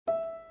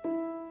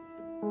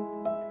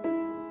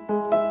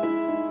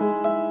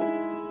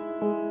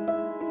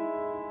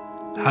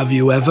Have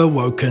you ever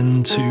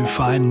woken to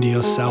find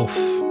yourself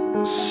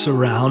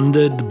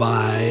surrounded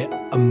by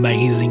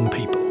amazing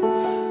people?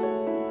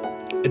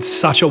 It's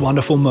such a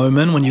wonderful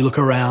moment when you look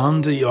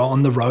around, you're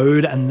on the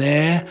road, and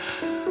there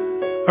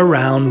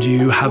around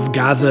you have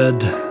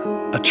gathered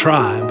a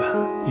tribe,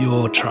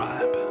 your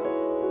tribe.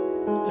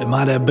 It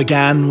might have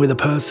began with a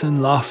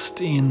person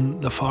lost in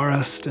the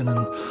forest and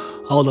an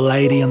older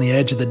lady on the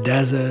edge of the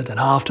desert, and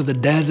after the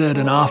desert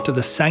and after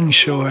the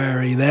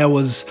sanctuary, there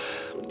was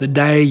the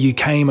day you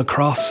came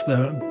across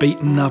the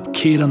beaten up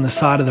kid on the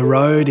side of the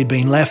road. He'd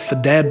been left for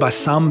dead by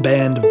some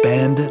band of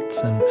bandits,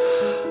 and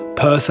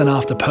person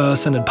after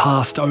person had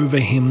passed over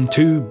him,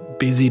 too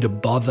busy to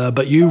bother.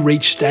 But you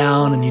reached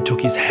down and you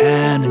took his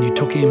hand and you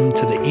took him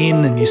to the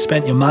inn and you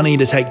spent your money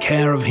to take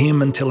care of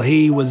him until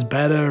he was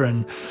better,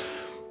 and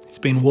he's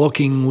been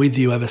walking with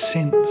you ever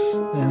since.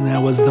 And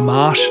there was the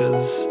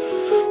marshes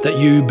that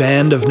you,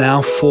 band of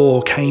now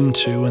 4, came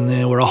to, and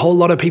there were a whole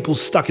lot of people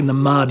stuck in the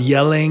mud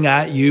yelling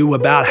at you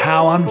about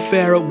how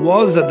unfair it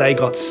was that they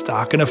got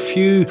stuck. And a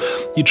few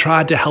you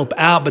tried to help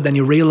out, but then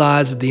you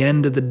realized at the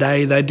end of the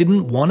day they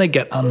didn't want to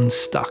get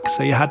unstuck,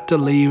 so you had to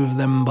leave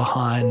them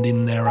behind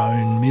in their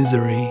own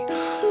misery.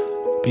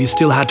 But you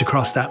still had to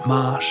cross that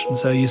marsh, and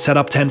so you set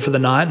up tent for the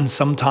night, and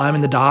sometime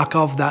in the dark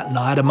of that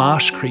night a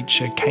marsh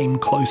creature came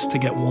close to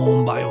get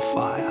warm by your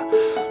fire.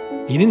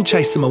 You didn't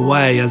chase them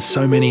away as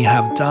so many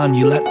have done.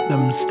 You let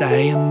them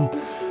stay, and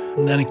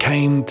then it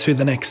came to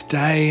the next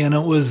day, and it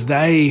was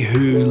they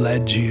who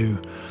led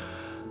you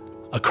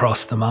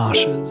across the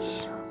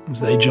marshes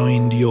as they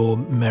joined your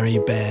merry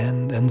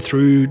band. And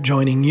through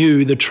joining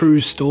you, the true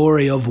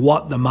story of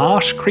what the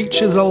marsh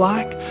creatures are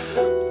like,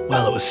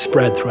 well, it was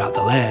spread throughout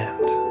the land.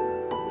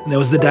 And there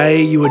was the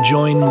day you were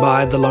joined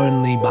by the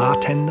lonely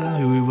bartender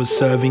who was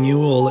serving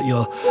you all at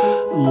your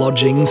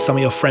lodgings. Some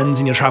of your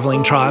friends in your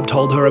travelling tribe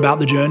told her about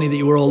the journey that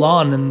you were all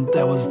on. And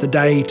there was the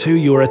day too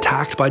you were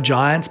attacked by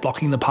giants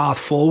blocking the path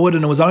forward,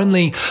 and it was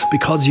only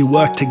because you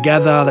worked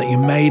together that you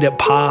made it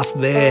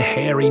past their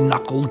hairy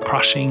knuckled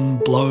crushing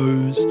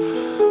blows.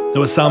 There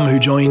were some who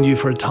joined you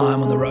for a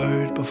time on the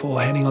road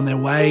before heading on their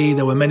way.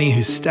 There were many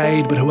who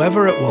stayed, but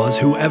whoever it was,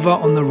 whoever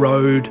on the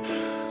road,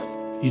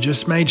 you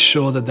just made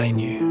sure that they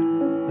knew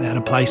they had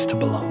a place to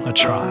belong, a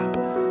tribe.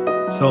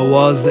 So it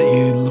was that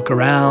you look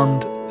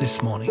around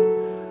this morning,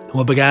 and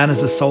what began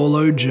as a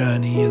solo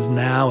journey is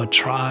now a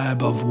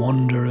tribe of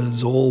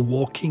wanderers, all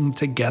walking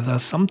together,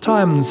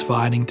 sometimes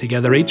fighting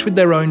together, each with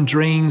their own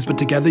dreams, but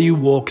together you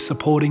walk,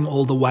 supporting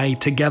all the way.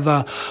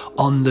 Together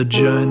on the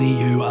journey,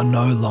 you are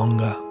no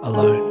longer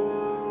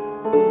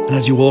alone. And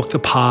as you walk the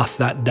path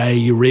that day,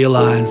 you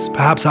realize,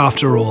 perhaps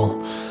after all,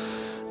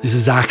 this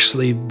is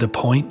actually the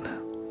point.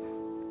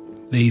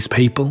 These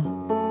people.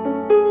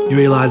 You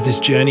realize this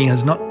journey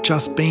has not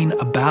just been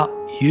about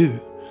you.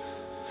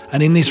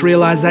 And in this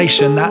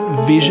realization,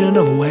 that vision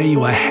of where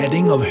you are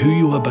heading, of who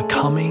you are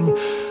becoming,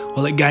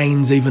 well, it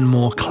gains even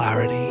more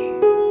clarity.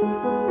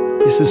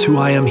 This is who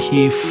I am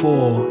here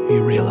for,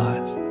 you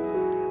realize.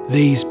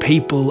 These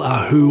people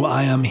are who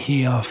I am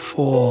here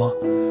for,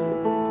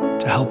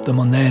 to help them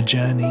on their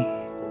journey.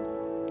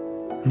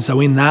 And so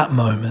in that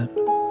moment,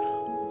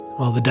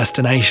 well, the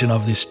destination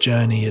of this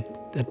journey,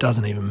 it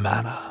doesn't even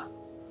matter.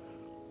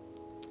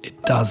 It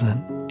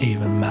doesn't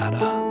even matter.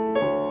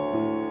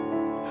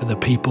 For the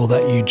people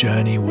that you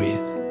journey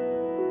with,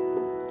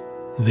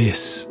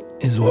 this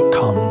is what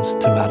comes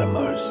to matter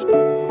most.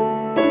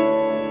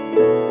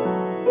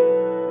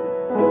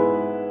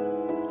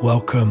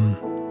 Welcome,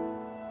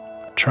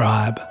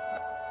 tribe,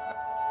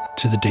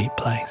 to the deep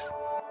place.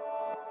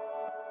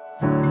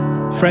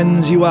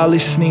 Friends, you are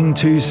listening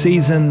to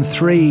Season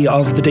 3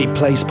 of the Deep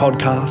Place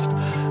podcast.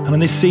 And in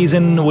this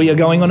season, we are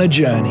going on a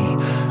journey,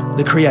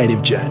 the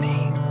creative journey.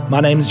 My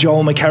name's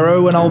Joel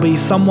McKerrow, and I'll be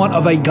somewhat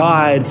of a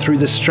guide through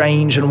the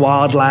strange and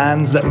wild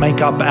lands that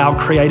make up our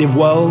creative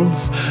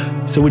worlds.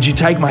 So would you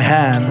take my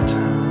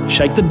hand,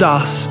 shake the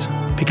dust,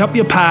 pick up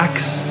your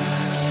packs,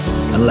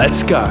 and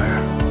let's go.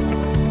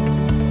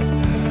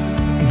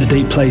 The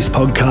Deep Place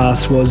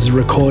podcast was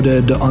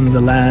recorded on the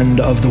land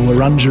of the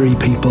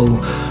Wurundjeri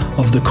people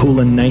of the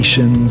Kulin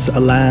Nations, a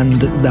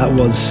land that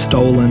was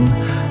stolen.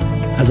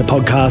 As a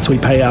podcast, we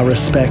pay our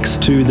respects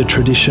to the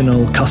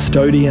traditional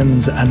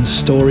custodians and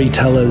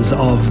storytellers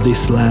of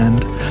this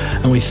land.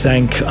 And we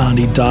thank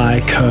Auntie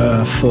Di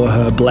Kerr for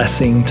her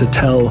blessing to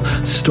tell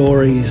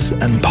stories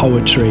and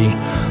poetry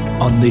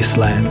on this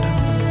land.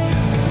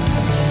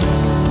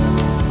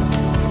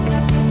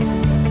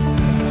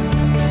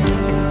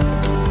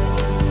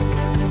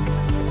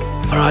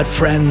 All right,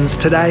 friends,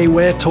 today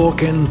we're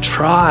talking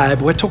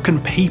tribe, we're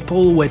talking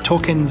people, we're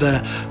talking the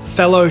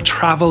fellow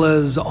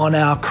travelers on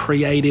our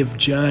creative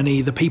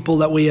journey, the people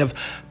that we have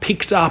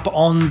picked up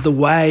on the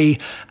way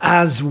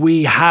as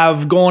we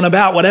have gone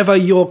about whatever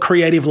your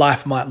creative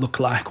life might look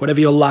like, whatever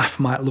your life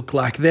might look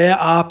like. There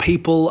are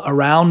people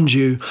around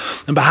you,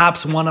 and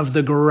perhaps one of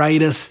the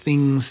greatest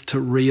things to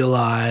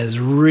realize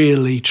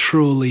really,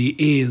 truly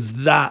is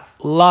that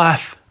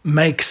life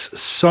makes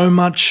so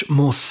much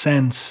more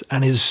sense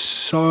and is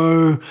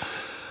so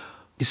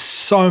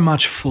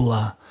much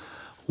fuller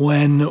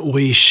when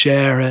we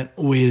share it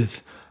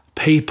with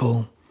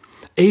people.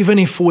 Even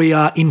if we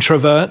are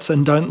introverts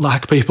and don't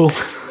like people,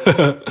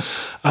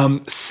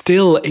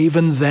 still,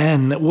 even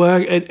then,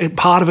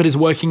 part of it is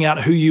working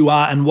out who you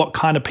are and what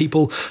kind of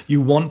people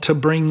you want to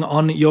bring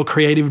on your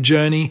creative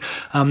journey,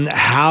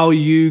 how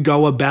you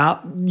go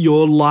about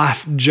your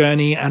life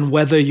journey, and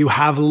whether you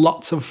have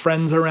lots of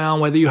friends around,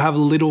 whether you have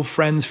little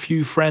friends,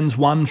 few friends,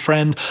 one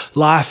friend.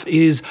 Life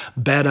is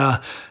better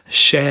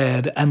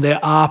shared, and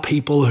there are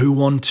people who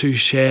want to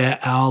share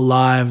our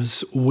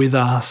lives with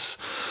us.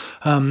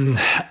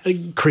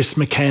 Chris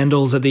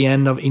McCandless at the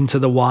end of Into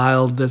the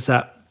Wild, there's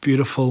that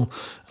beautiful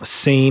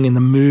scene in the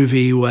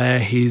movie where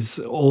he's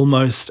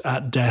almost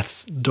at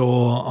death's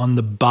door on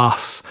the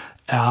bus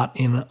out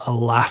in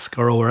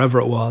Alaska or wherever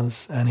it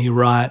was, and he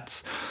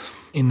writes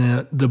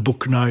in the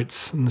book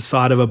notes on the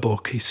side of a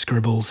book, he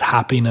scribbles,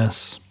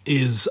 "Happiness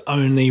is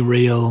only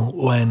real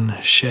when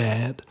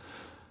shared."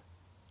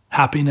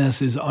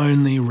 Happiness is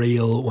only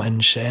real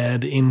when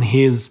shared. In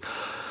his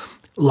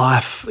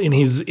life, in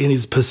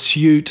his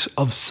pursuit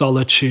of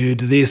solitude,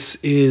 this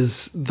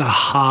is the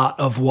heart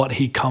of what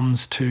he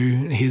comes to,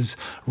 his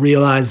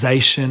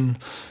realization.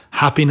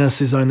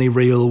 Happiness is only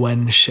real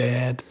when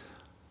shared.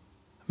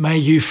 May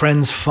you,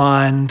 friends,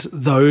 find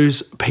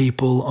those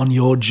people on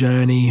your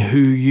journey who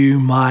you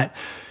might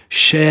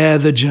share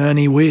the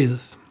journey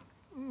with,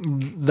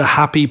 the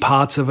happy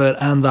parts of it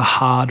and the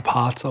hard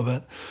parts of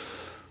it.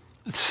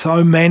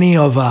 So many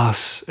of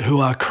us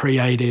who are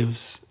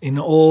creatives, in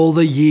all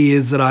the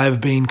years that I have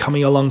been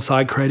coming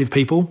alongside creative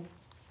people,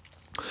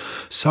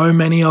 so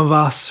many of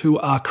us who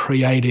are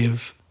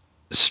creative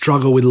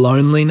struggle with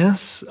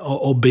loneliness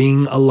or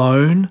being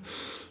alone,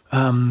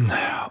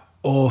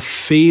 or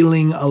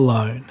feeling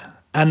alone.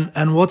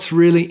 And what's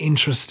really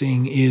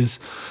interesting is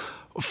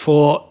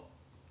for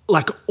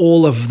like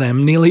all of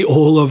them, nearly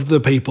all of the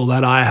people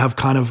that I have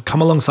kind of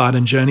come alongside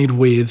and journeyed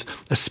with,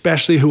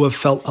 especially who have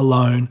felt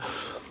alone,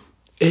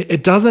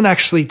 it doesn't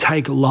actually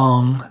take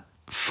long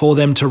for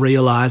them to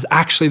realize,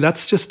 actually,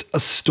 that's just a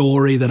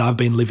story that I've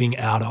been living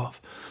out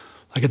of.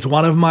 Like, it's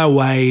one of my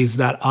ways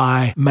that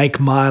I make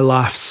my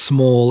life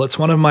small. It's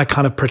one of my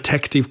kind of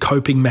protective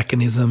coping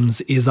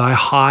mechanisms is I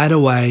hide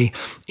away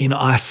in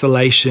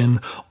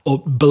isolation or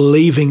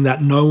believing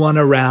that no one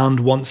around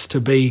wants to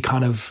be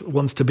part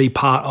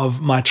of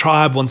my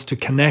tribe, wants to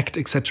connect,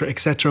 etc.,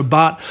 etc.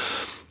 But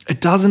it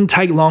doesn't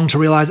take long to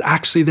realize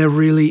actually there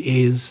really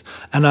is.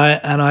 And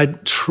I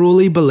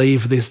truly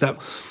believe this, that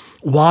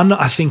one,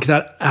 I think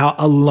that our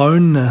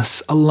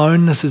aloneness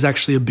is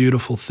actually a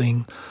beautiful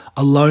thing.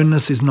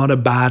 Aloneness is not a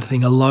bad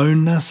thing.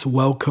 Aloneness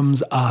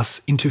welcomes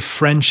us into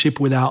friendship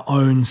with our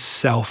own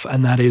self,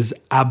 and that is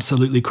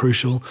absolutely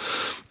crucial.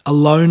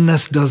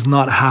 Aloneness does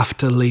not have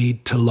to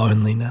lead to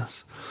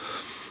loneliness.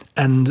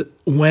 And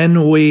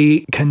when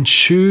we can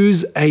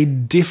choose a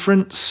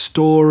different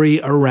story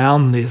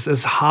around this,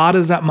 as hard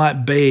as that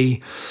might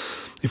be,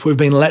 if we've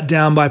been let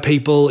down by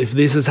people, if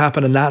this has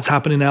happened and that's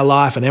happened in our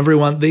life and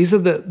everyone, these are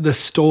the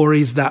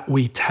stories that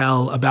we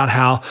tell about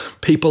how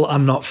people are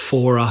not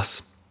for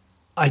us.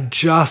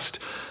 It's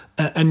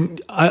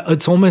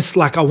almost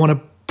like I want to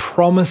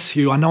promise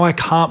you, I know I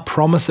can't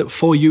promise it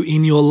for you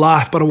in your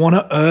life, but I want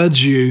to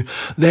urge you,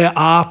 there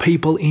are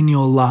people in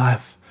your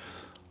life.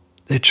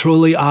 There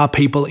truly are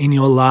people in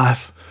your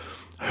life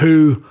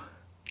who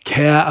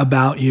care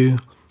about you,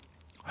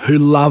 who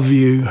love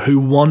you, who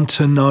want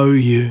to know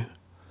you.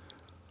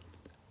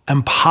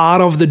 And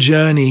part of the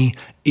journey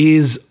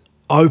is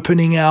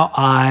opening our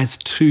eyes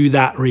to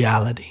that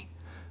reality.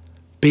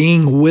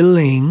 Being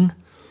willing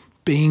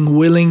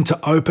to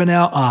open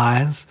our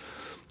eyes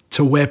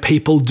to where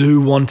people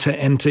do want to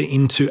enter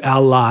into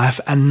our life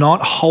and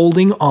not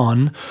holding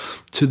on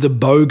to the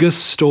bogus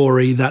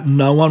story that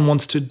no one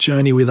wants to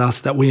journey with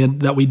us, that we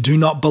do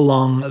not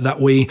belong, that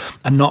we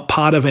are not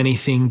part of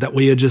anything, that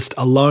we are just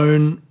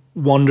alone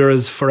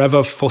wanderers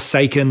forever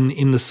forsaken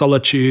in the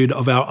solitude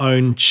of our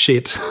own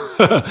shit.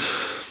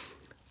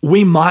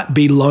 We might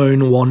be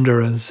lone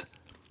wanderers.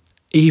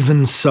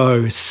 Even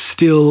so,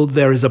 still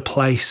there is a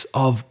place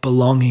of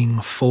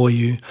belonging for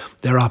you.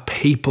 There are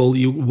people,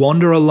 you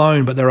wander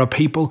alone, but there are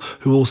people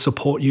who will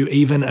support you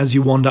even as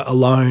you wander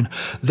alone.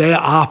 There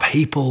are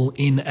people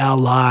in our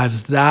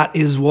lives. That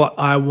is what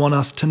I want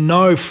us to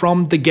know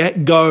from the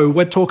get-go.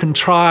 We're talking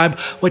tribe,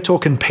 we're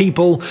talking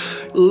people.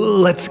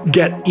 Let's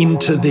get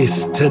into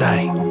this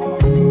today.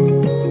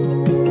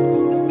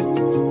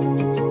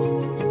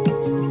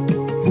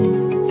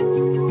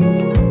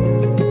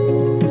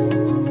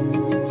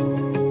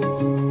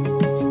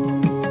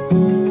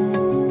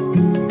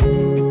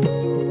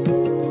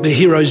 The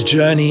hero's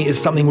journey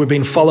is something we've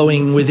been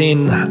following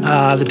within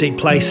the Deep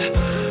Place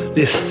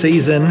this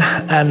season,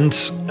 and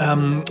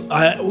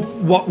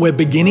what we're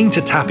beginning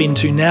to tap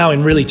into now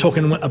in really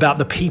talking about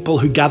the people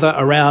who gather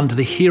around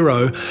the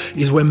hero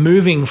is we're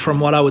moving from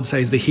what I would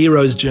say is the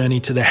hero's journey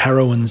to the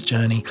heroine's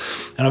journey.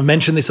 And I've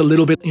mentioned this a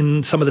little bit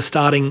in some of the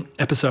starting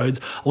episodes.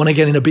 I want to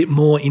get in a bit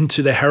more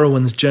into the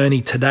heroine's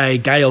journey today.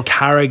 Gail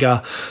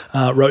Carriger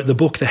wrote the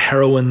book, The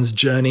Heroine's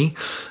Journey,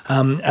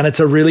 and it's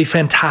a really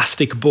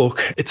fantastic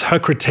book. It's her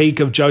critique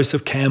of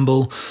Joseph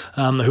Campbell,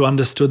 who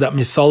understood that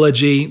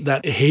mythology,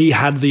 that he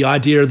had the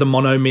idea of the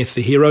monomyth,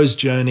 the hero's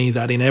journey,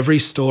 that in every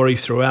story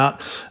throughout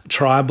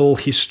tribal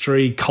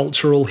history,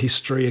 cultural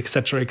history,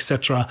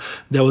 etc.,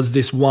 there was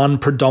this one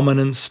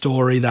predominant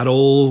story that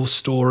all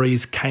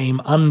stories came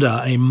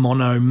under, a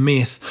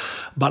monomyth.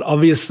 But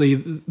obviously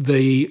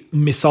the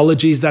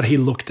mythologies that he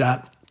looked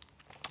at,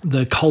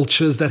 the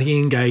cultures that he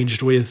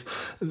engaged with,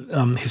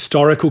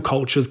 historical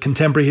cultures,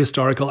 contemporary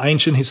historical,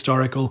 ancient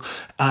historical,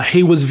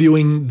 he was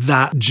viewing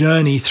that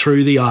journey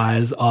through the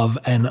eyes of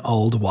an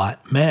old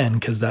white man,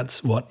 because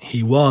that's what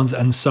he was.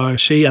 And so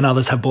she and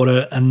others have brought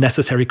a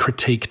necessary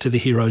critique to the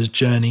hero's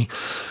journey.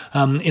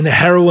 In the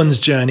heroine's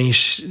journey,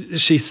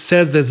 she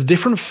says there's a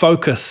different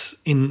focus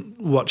in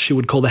what she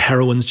would call the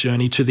heroine's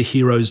journey to the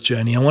hero's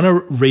journey. I want to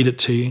read it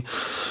to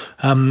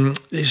you.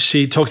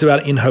 She talks about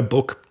it in her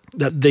book,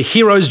 that the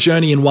hero's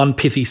journey in one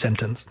pithy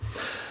sentence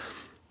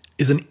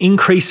is an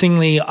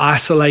increasingly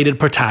isolated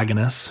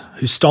protagonist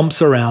who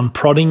stomps around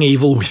prodding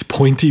evil with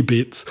pointy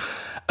bits,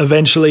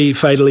 eventually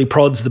fatally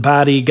prods the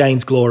baddie,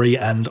 gains glory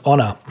and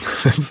honor.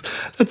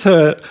 That's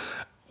her.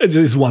 It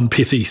is one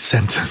pithy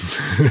sentence.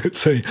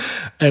 It's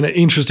an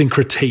interesting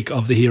critique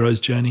of the hero's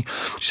journey.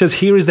 She says,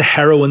 here is the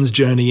heroine's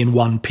journey in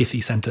one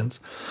pithy sentence.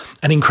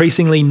 An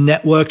increasingly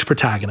networked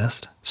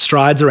protagonist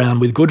strides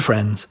around with good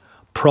friends,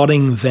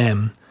 prodding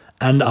them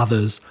and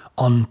others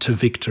on to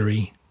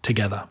victory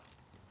together.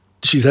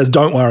 She says,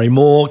 don't worry,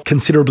 more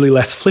considerably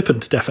less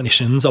flippant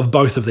definitions of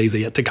both of these are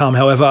yet to come.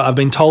 However, I've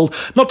been told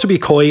not to be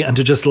coy and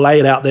to just lay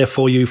it out there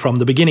for you from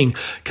the beginning.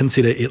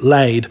 Consider it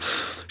laid.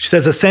 She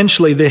says,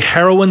 essentially, the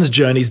heroine's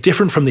journey is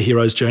different from the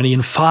hero's journey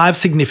in 5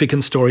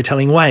 significant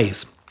storytelling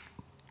ways.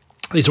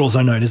 These are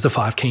also known as the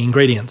 5 key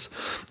ingredients.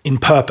 In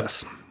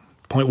purpose.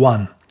 Point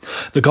 1.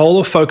 The goal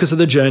or focus of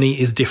the journey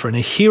is different.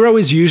 A hero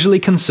is usually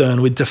concerned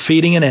with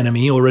defeating an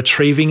enemy or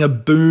retrieving a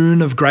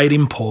boon of great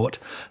import.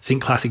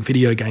 Think classic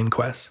video game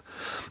quests.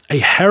 A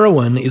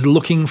heroine is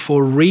looking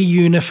for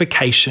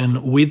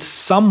reunification with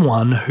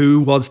someone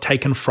who was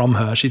taken from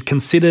her. She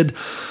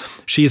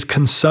is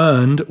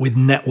concerned with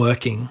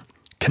networking,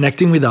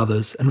 connecting with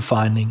others, and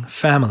finding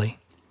family.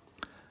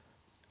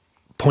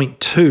 Point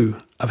 2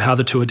 of how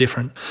the two are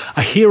different.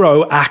 A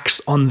hero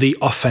acts on the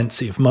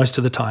offensive most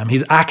of the time.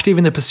 He's active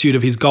in the pursuit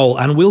of his goal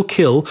and will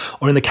kill,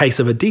 or in the case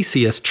of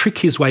Odysseus, trick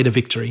his way to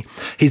victory.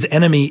 His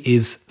enemy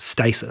is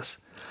stasis.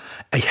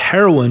 A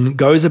heroine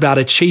goes about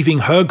achieving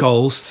her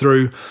goals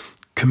through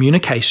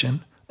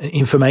communication and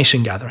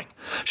information gathering.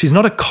 She's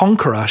not a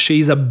conqueror,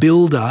 she's a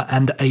builder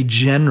and a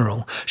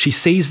general. She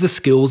sees the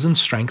skills and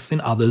strengths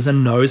in others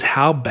and knows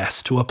how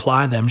best to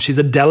apply them. She's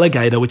a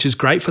delegator, which is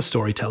great for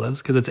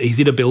storytellers because it's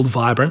easy to build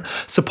vibrant,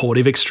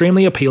 supportive,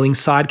 extremely appealing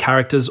side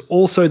characters.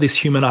 Also, this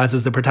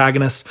humanizes the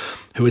protagonist,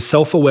 who is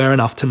self-aware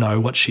enough to know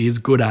what she is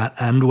good at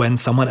and when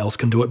someone else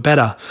can do it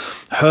better.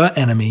 Her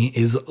enemy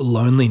is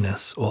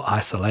loneliness or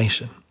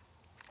isolation.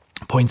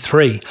 Point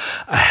 3,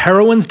 a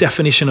heroine's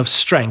definition of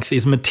strength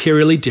is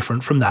materially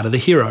different from that of the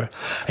hero.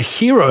 A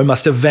hero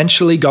must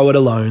eventually go it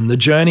alone. The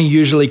journey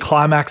usually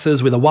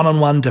climaxes with a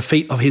one-on-one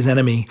defeat of his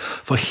enemy.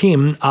 For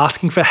him,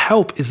 asking for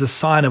help is a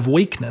sign of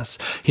weakness.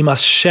 He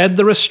must shed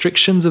the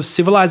restrictions of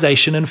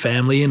civilization and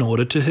family in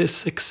order to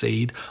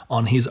succeed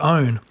on his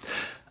own.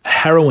 A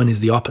heroine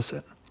is the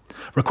opposite.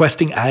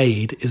 Requesting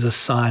aid is a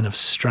sign of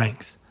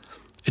strength.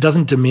 It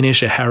doesn't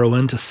diminish a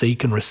heroine to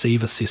seek and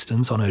receive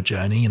assistance on her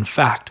journey. In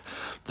fact,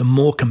 the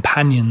more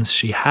companions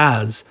she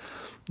has,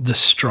 the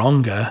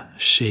stronger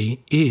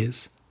she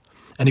is.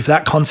 And if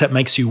that concept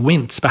makes you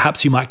wince,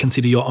 perhaps you might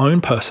consider your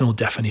own personal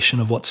definition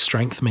of what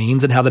strength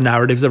means and how the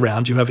narratives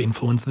around you have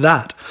influenced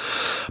that.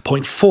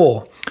 Point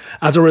 4,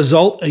 as a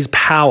result is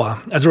power.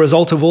 As a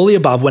result of all the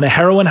above, when a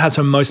heroine has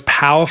her most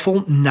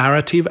powerful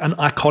narrative and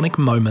iconic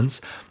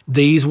moments,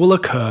 these will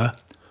occur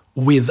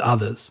with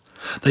others.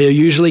 They are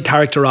usually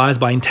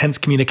characterized by intense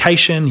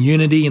communication,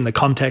 unity in the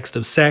context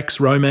of sex,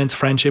 romance,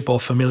 friendship, or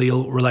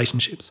familial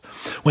relationships.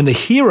 When the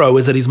hero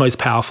is at his most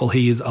powerful,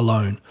 he is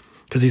alone,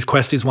 because his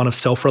quest is one of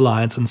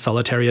self-reliance and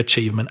solitary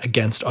achievement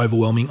against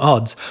overwhelming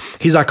odds.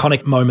 His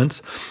iconic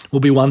moments will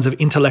be ones of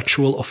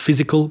intellectual or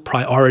physical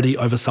priority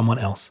over someone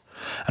else.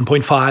 And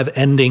point 5,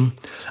 ending.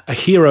 A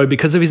hero,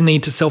 because of his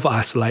need to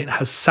self-isolate,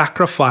 has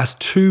sacrificed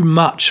too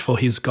much for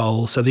his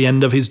goal, so the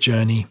end of his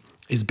journey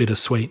is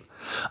bittersweet.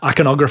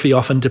 Iconography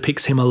often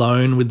depicts him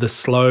alone with the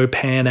slow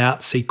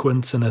pan-out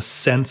sequence and a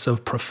sense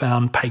of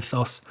profound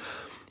pathos.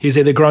 He's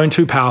either grown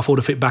too powerful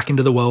to fit back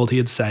into the world he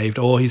had saved,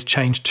 or he's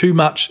changed too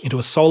much into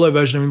a solo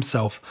version of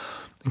himself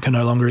and can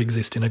no longer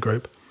exist in a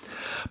group.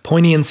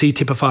 Poignancy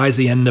typifies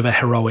the end of a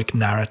heroic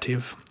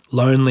narrative.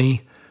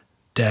 Lonely,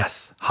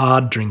 death,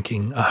 hard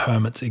drinking, a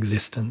hermit's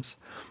existence.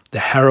 The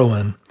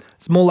heroine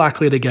is more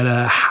likely to get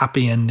a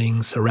happy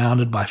ending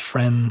surrounded by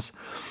friends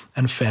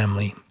and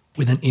family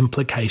with an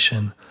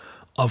implication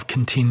of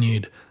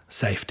continued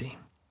safety.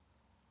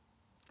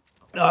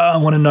 I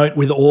want to note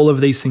with all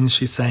of these things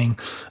she's saying,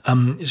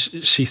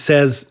 she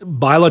says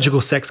biological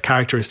sex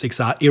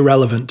characteristics are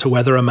irrelevant to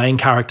whether a main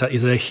character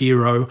is a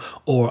hero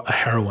or a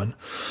heroine.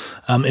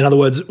 In other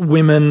words,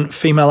 women,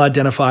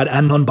 female-identified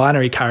and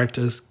non-binary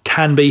characters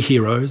can be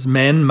heroes.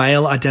 Men,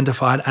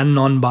 male-identified and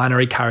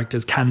non-binary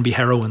characters can be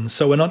heroines.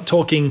 So we're not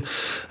talking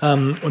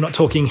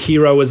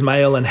hero as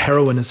male and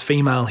heroine as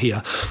female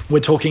here.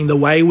 We're talking the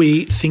way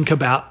we think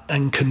about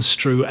and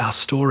construe our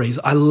stories.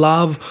 I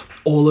love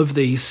all of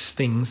these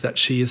things that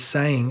she is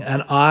saying,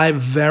 and I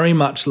very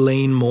much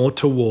lean more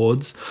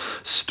towards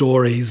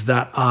stories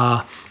that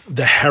are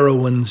the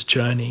heroine's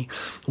journey,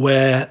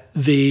 where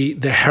the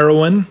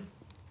heroine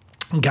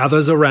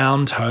gathers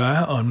around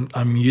her,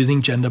 I'm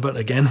using gender, but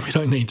again, we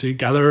don't need to,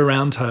 gather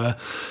around her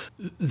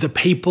the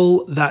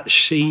people that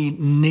she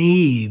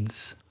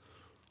needs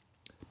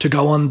to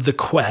go on the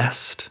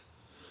quest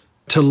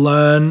to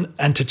learn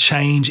and to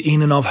change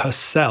in and of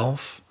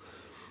herself,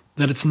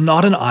 that it's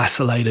not an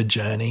isolated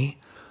journey,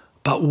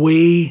 but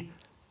we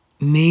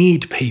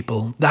need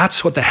people.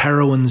 That's what the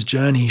heroine's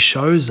journey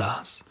shows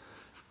us.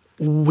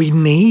 We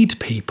need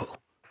people.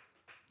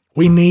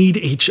 We need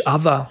each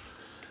other.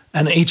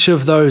 And each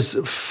of those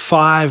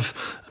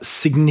 5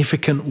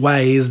 significant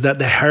ways that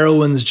the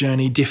heroine's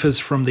journey differs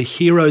from the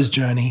hero's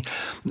journey,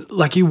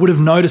 like you would have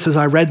noticed as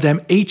I read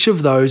them, each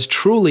of those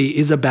truly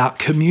is about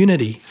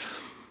community.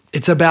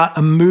 It's about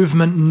a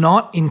movement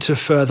not into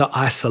further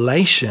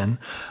isolation,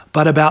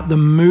 but about the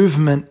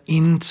movement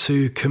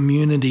into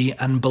community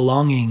and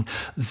belonging.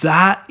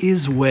 That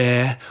is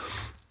where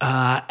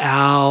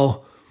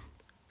our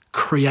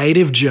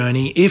creative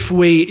journey, if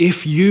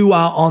you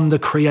are on the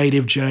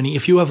creative journey,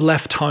 if you have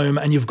left home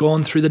and you've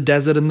gone through the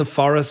desert and the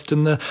forest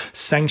and the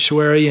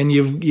sanctuary and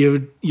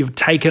you've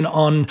taken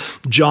on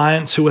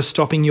giants who are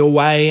stopping your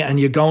way, and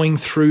you're going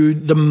through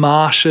the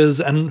marshes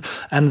and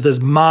there's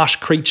marsh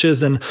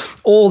creatures and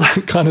all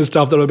that kind of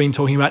stuff that I've been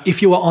talking about,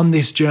 if you are on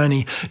this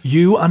journey,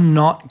 you are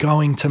not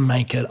going to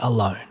make it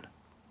alone.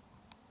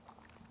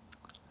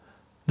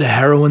 The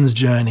heroine's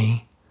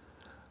journey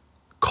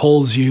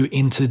calls you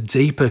into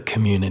deeper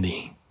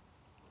community,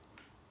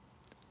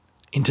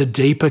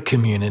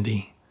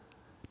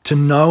 to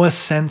know a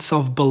sense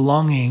of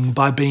belonging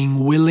by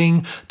being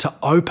willing to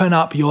open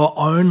up your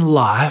own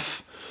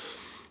life,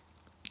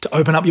 to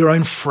open up your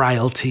own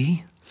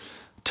frailty,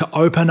 to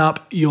open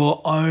up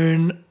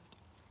in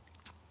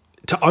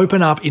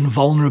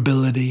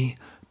vulnerability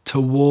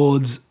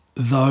towards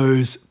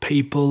those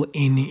people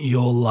in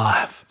your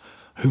life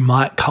who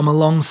might come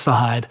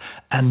alongside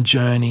and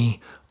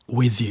journey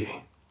with you.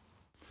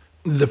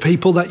 The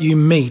people that you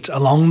meet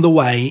along the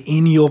way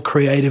in your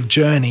creative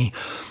journey,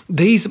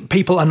 these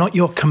people are not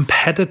your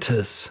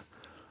competitors.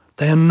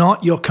 They are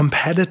not your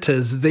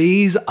competitors.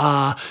 These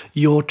are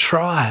your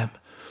tribe.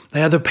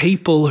 They are the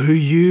people who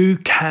you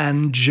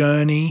can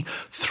journey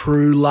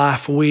through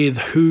life with,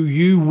 who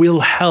you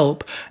will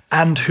help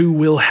and who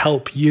will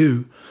help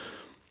you.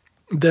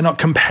 They're not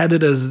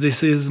competitors.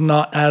 This is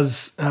not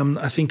as,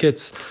 I think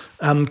it's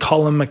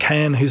Colin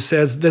McCann who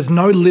says, there's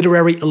no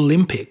literary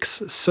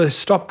Olympics, so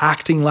stop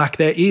acting like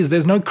there is.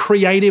 There's no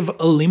creative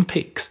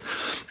Olympics.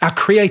 Our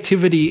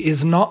creativity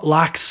is not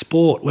like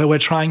sport where we're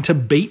trying to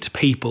beat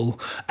people.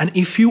 And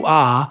if you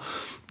are,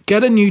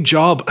 get a new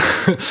job.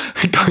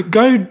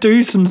 Go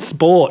do some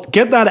sport.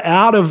 Get that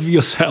out of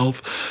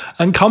yourself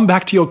and come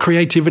back to your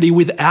creativity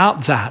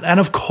without that. And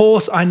of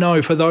course, I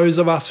know for those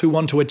of us who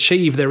want to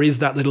achieve, there is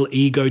that little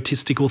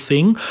egotistical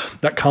thing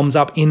that comes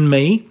up in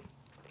me.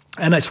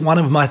 And it's one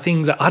of my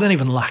things that I don't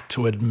even like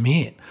to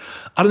admit.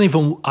 There's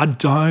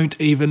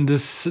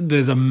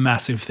a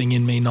massive thing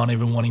in me not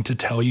even wanting to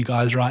tell you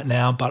guys right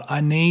now, but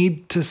I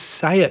need to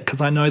say it because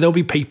I know there'll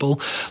be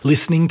people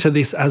listening to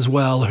this as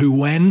well who,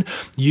 when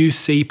you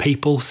see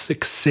people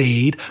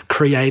succeed,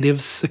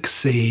 creatives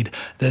succeed,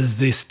 there's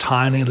this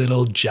tiny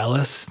little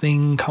jealous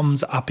thing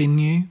comes up in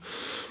you.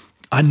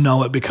 I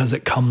know it because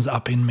it comes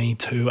up in me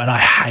too, and I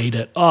hate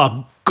it.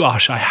 Oh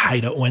gosh, I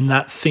hate it when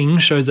that thing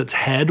shows its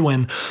head,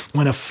 when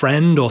a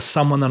friend or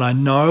someone that I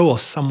know or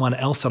someone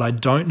else that I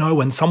don't know,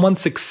 when someone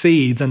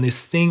succeeds and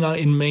this thing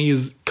in me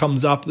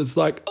comes up that's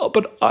like, oh,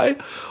 but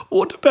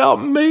what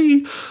about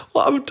me?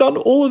 Well, I've done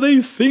all of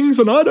these things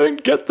and I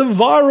don't get the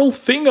viral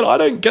thing and I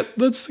don't get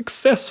the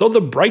success or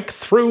the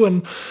breakthrough,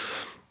 and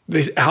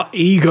our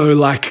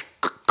ego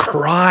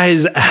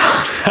cries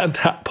out at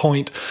that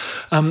point.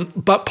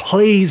 But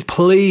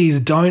please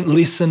don't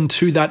listen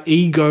to that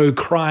ego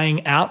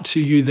crying out to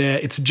you there.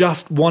 It's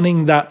just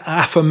wanting that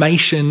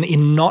affirmation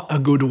in not a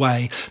good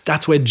way.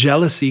 That's where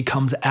jealousy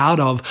comes out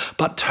of.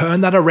 But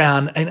turn that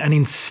around and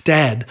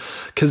instead,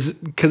 because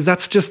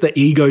that's just the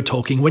ego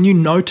talking. When you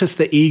notice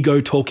the ego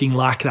talking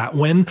like that,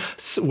 when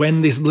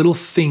this little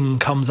thing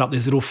comes up,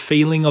 this little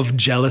feeling of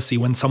jealousy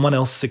when someone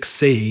else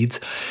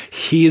succeeds,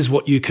 here's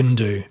what you can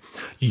do.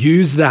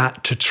 use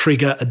that to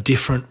trigger a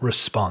different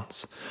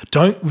response.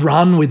 Don't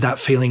run with that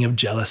feeling of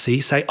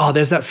jealousy. Say, oh,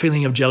 there's that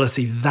feeling of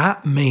jealousy.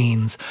 That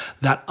means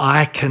that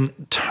I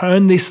can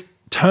turn this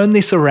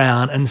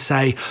around and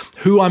say,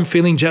 who I'm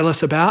feeling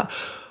jealous about,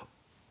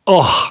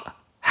 oh,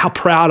 how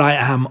proud I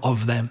am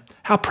of them.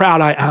 How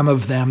proud I am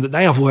of them that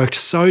they have worked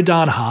so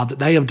darn hard, that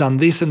they have done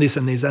this and this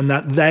and this, and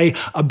that they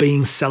are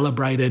being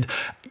celebrated.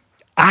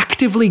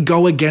 Actively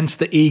go against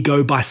the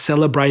ego by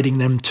celebrating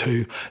them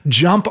too.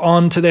 Jump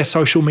onto their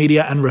social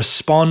media and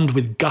respond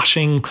with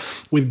gushing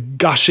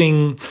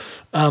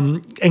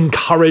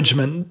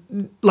encouragement.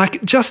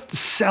 Like, just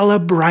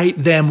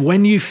celebrate them.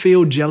 When you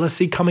feel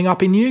jealousy coming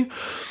up in you,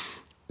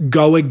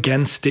 go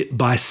against it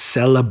by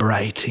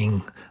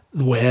celebrating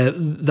where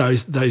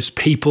those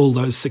people,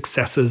 those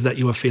successes that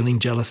you are feeling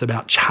jealous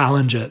about.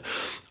 Challenge it.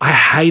 I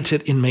hate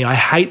it in me. I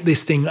hate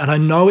this thing. And I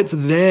know it's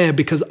there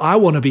because I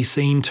want to be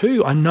seen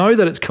too. I know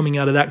that it's coming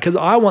out of that because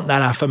I want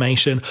that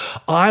affirmation.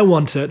 I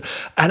want it.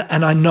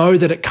 And I know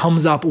that it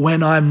comes up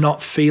when I'm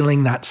not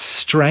feeling that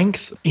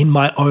strength in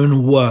my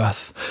own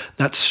worth.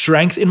 That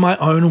strength in my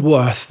own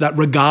worth, that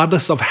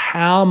regardless of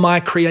how my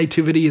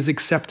creativity is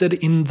accepted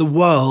in the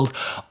world,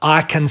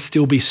 I can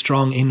still be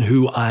strong in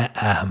who I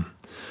am.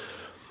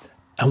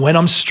 And when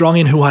I'm strong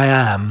in who I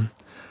am,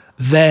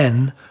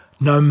 then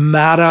no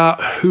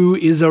matter who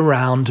is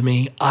around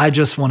me, I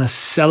just want to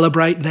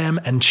celebrate them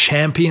and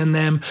champion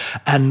them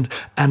and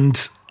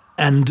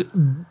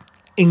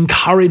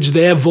encourage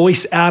their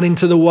voice out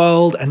into the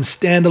world and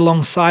stand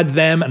alongside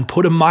them and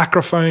put a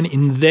microphone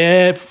in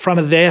their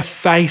front of their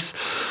face.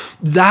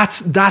 That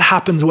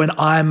happens when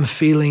I'm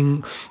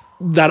feeling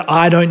that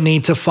I don't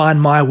need to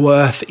find my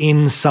worth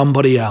in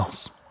somebody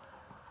else.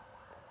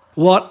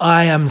 What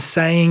I am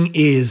saying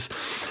is,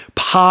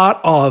 part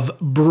of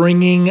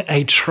bringing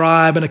a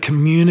tribe and a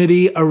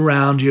community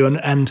around you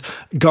and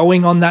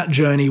going on that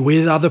journey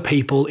with other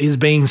people is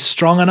being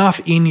strong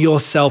enough in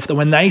yourself that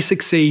when they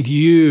succeed,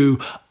 you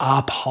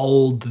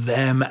uphold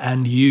them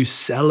and you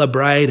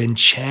celebrate and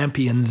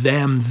champion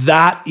them.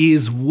 That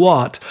is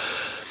what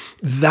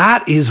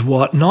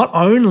not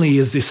only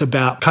is this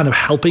about kind of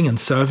helping and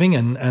serving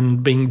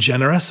and being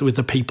generous with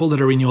the people that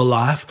are in your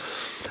life,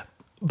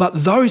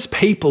 but those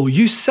people,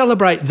 you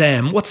celebrate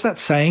them. What's that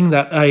saying?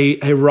 That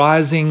a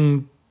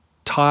rising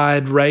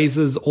tide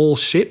raises all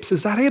ships.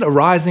 Is that it? A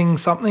rising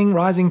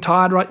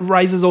tide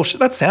raises all ships.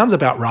 That sounds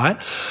about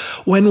right.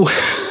 When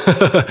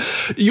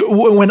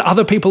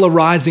other people are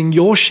rising,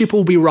 your ship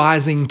will be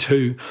rising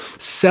too.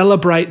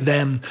 Celebrate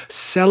them.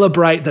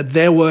 Celebrate that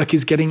their work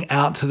is getting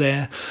out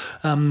there.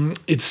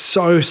 It's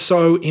so,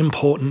 so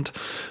important.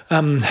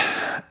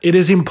 It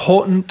is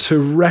important to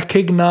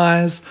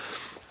recognize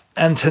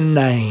and to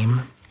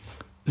name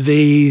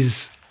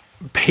these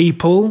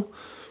people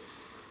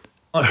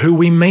who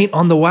we meet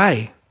on the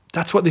way.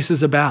 That's what this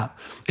is about.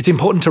 It's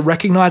important to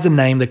recognize and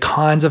name the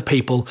kinds of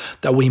people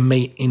that we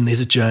meet in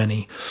this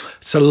journey.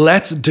 So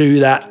let's do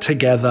that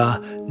together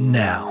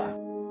now.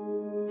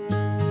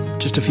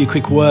 Just a few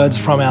quick words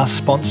from our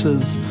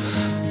sponsors.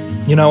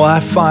 You know, I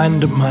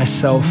find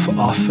myself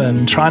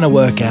often trying to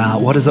work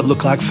out what does it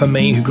look like for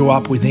me who grew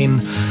up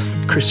within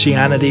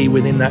Christianity,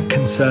 within that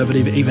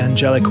conservative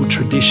evangelical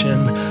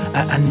tradition,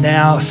 and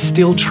now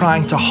still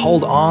trying to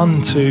hold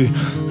on to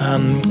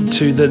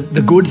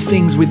the good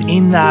things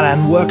within that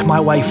and work my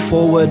way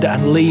forward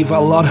and leave a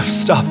lot of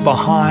stuff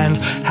behind.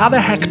 How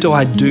the heck do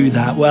I do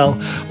that? Well,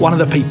 one of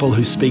the people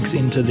who speaks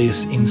into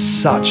this in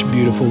such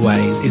beautiful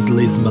ways is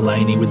Liz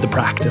Mullaney with The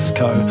Practice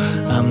Co.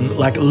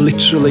 Like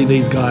literally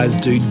these guys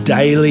do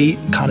daily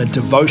kind of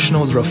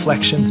devotionals,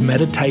 reflections,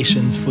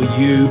 meditations for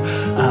you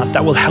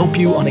that will help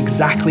you on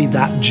exactly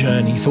that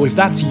journey. So if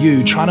that's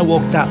you trying to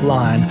walk that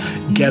line,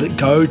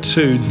 go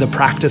to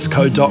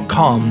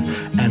thepracticeco.com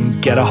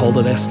and get a hold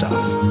of their stuff.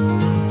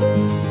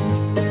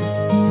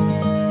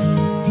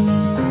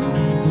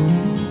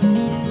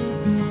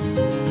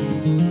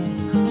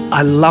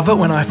 I love it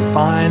when I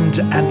find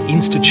an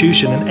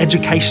institution, an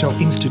educational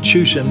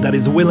institution that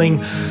is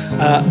willing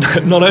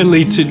not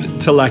only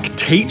to like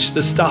teach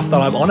the stuff that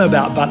I'm on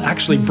about, but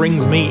actually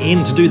brings me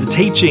in to do the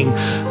teaching.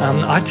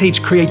 I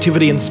teach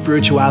creativity and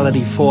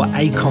spirituality for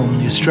ACOM,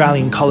 the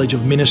Australian College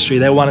of Ministry.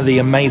 They're one of the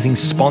amazing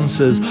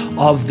sponsors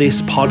of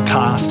this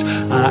podcast,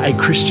 a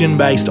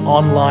Christian-based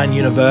online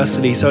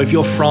university. So if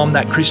you're from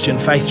that Christian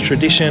faith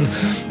tradition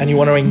and you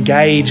want to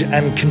engage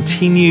and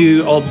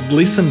continue or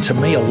listen to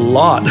me a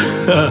lot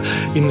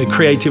in the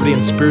creativity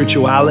and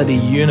spirituality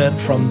unit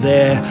from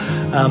there,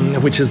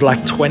 which is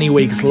like 20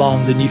 weeks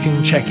long, then you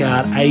can check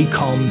out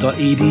acom.edu.au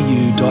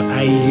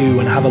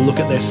and have a look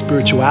at their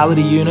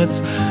spirituality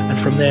units, and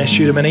from there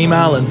shoot them an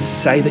email and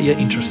say that you're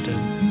interested.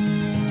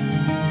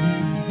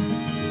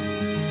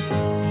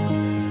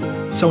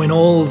 So in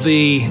all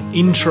the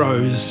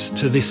intros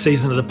to this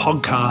season of the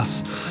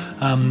podcast,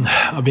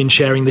 I've been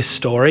sharing this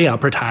story, our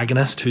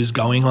protagonist who's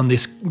going on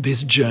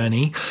this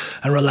journey,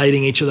 and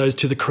relating each of those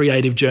to the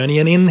creative journey.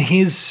 And in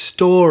his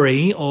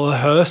story or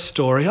her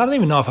story, I don't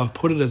even know if I've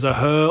put it as a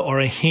her or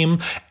a him,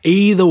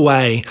 either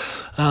way,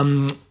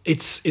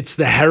 it's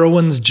the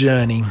heroine's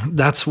journey.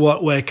 That's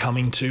what we're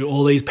coming to.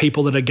 All these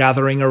people that are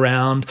gathering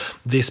around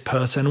this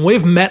person.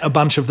 We've met a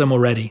bunch of them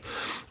already.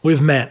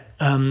 We've met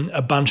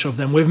a bunch of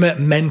them. We've met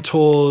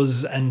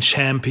mentors and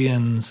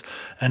champions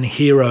and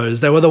heroes.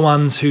 They were the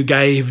ones who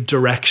gave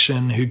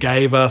direction, who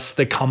gave us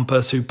the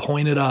compass, who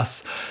pointed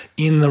us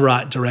in the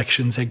right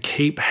direction, said,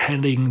 keep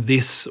heading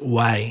this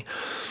way.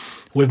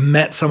 We've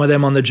met some of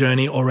them on the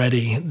journey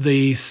already,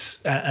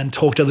 and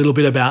talked a little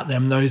bit about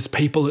them. Those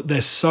people,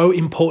 they're so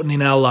important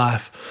in our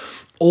life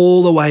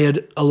all the way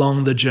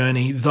along the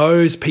journey.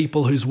 Those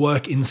people whose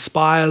work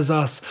inspires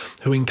us,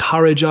 who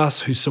encourage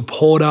us, who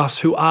support us,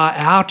 who are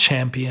our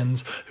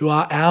champions, who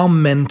are our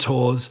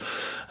mentors.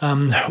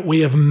 We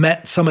have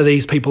met some of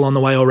these people on the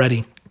way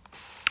already.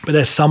 But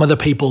there's some of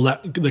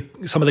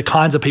the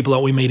kinds of people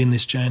that we meet in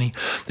this journey.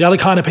 The other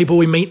kind of people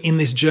we meet in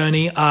this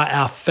journey are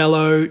our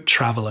fellow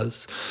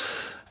travelers.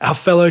 Our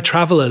fellow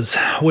travelers.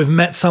 We've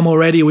met some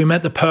already. We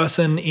met the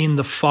person in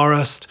the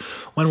forest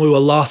when we were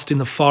lost in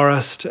the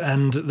forest,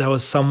 and there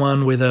was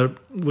someone with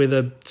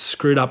a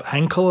screwed up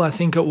ankle, I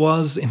think it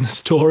was, in the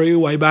story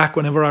way back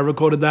whenever I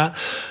recorded that.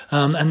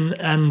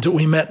 And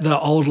we met the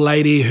old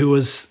lady who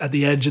was at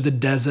the edge of the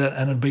desert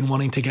and had been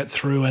wanting to get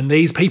through. And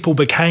these people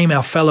became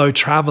our fellow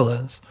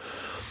travelers.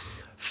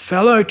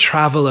 Fellow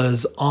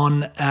travelers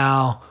on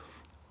our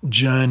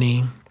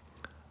journey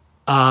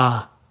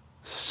are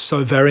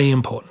so very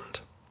important.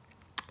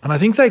 And I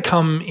think they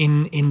come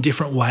in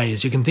different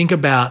ways. You can think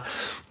about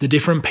the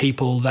different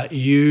people that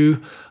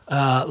you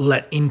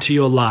let into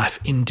your life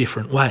in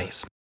different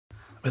ways.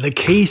 But the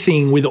key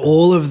thing with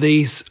all of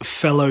these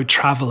fellow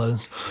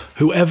travelers,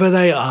 whoever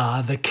they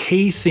are, the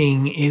key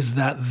thing is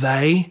that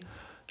they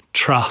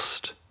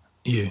trust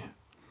you.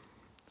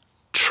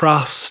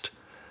 Trust.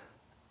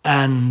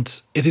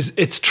 And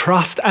it's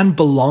trust and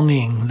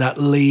belonging that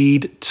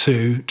lead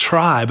to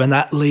tribe and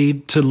that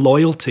lead to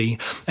loyalty.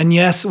 And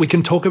yes, we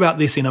can talk about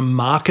this in a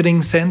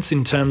marketing sense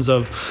in terms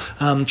of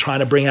trying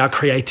to bring our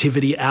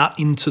creativity out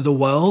into the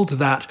world,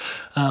 that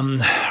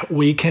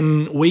we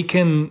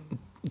can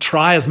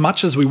try as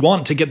much as we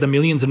want to get the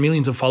millions and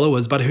millions of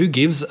followers, but who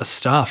gives a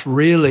stuff?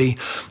 Really,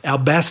 our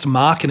best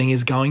marketing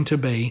is going to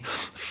be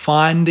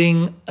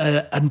finding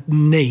a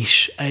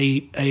niche,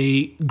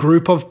 a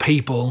group of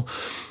people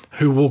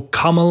who will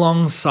come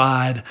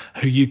alongside,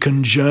 who you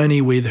can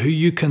journey with, who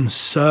you can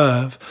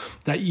serve.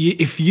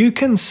 If you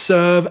can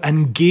serve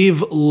and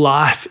give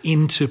life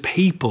into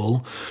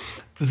people,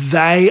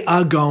 they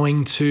are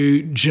going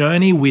to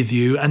journey with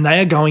you and they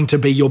are going to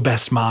be your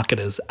best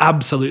marketers.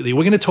 Absolutely.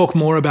 We're going to talk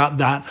more about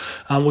that.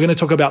 We're going to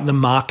talk about the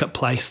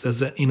marketplace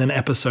in an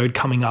episode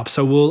coming up.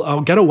 So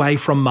I'll get away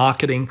from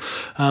marketing.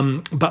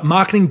 But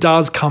marketing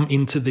does come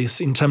into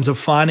this in terms of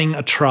finding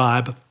a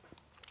tribe.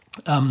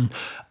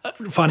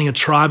 Finding a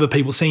tribe of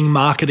people, seeing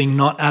marketing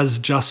not as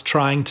just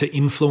trying to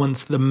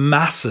influence the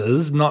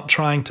masses, not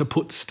trying to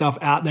put stuff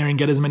out there and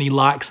get as many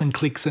likes and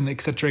clicks and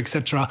et cetera, et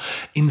cetera.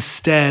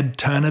 Instead,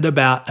 turn it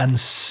about and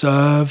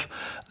serve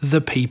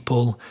the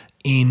people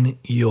in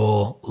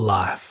your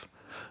life.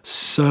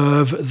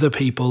 Serve the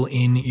people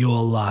in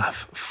your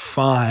life.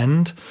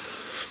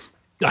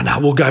 I know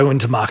we'll go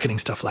into marketing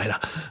stuff later,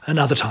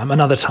 another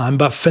time.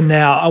 But for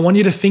now, I want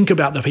you to think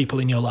about the people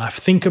in your life.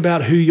 Think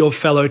about who your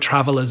fellow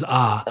travelers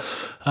are.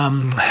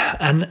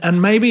 And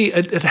maybe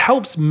it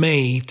helps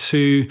me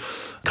to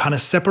kind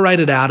of separate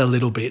it out a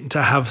little bit,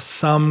 to have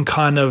some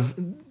kind of,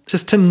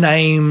 just to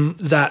name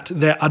that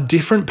there are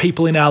different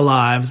people in our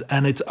lives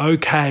and it's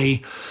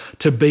okay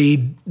to be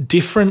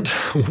different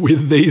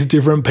with these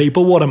different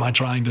people. What am I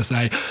trying to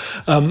say?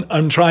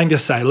 I'm trying to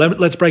say,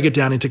 let's break it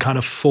down into kind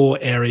of 4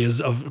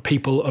 areas of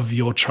people of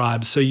your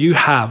tribe. So you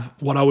have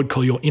what I would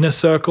call your inner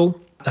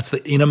circle. That's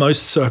the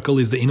innermost circle,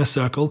 is the inner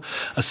circle.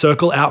 A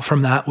circle out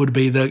from that would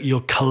be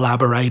your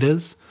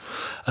collaborators.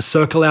 A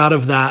circle out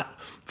of that,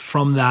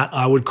 from that,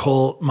 I would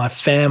call my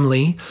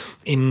family.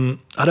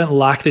 I don't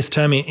like this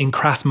term in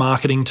crass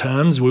marketing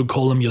terms. We would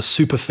call them your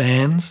super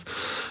fans.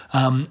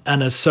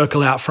 And a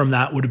circle out from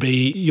that would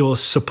be your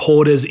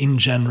supporters in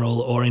general,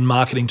 or in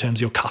marketing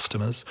terms, your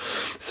customers.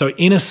 So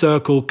inner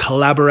circle,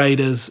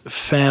 collaborators,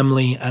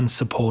 family, and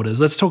supporters.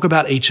 Let's talk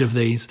about each of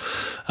these.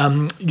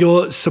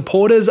 Your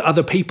supporters are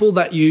the people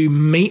that you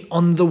meet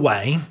on the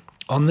way,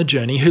 on the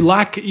journey, who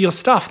like your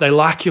stuff. They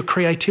like your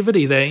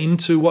creativity. They're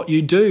into what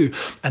you do,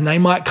 and they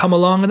might come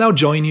along and they'll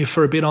join you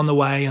for a bit on the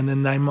way, and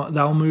then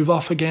they'll move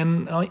off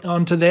again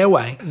onto their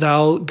way.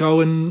 They'll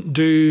go and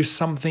do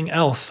something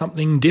else,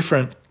 something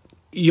different.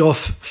 Your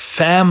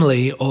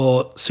family,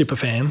 or super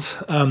fans,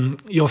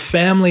 your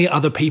family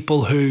are the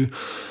people who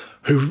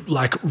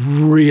like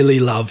really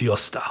love your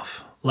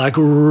stuff. Like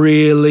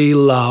really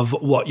love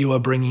what you are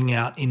bringing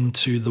out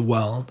into the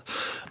world.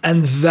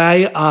 And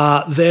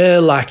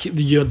they're like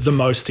you're the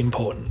most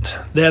important.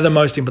 They're the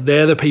most important.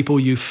 They're the people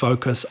you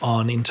focus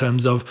on in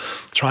terms of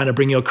trying to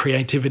bring your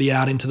creativity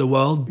out into the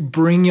world.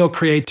 Bring your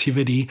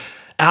creativity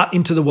out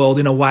into the world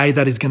in a way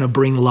that is going to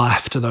bring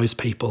life to those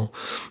people.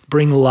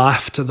 Bring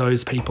life to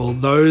those people.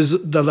 Those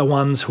are the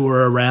ones who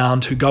are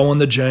around, who go on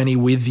the journey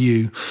with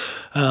you,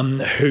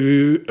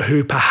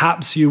 who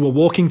perhaps you were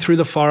walking through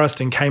the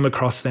forest and came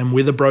across them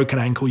with a broken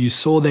ankle. You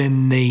saw their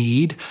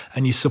need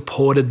and you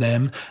supported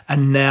them,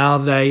 and now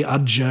they are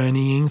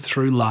journeying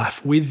through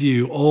life with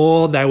you.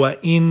 Or they were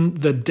in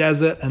the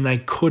desert and they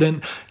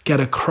couldn't get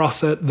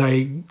across it.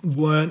 They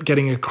weren't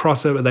getting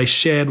across it, but they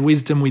shared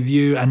wisdom with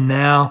you, and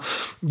now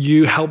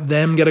you helped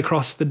them get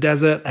across the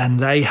desert and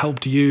they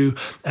helped you,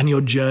 and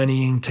you're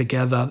journeying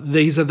together.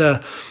 These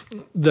are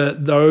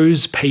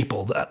those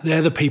people.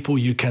 They're the people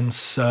you can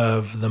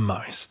serve the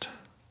most.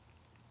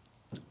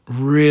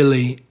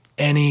 Really,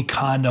 any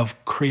kind of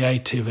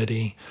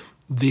creativity,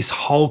 this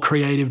whole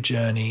creative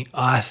journey,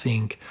 I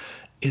think,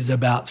 is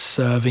about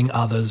serving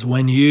others.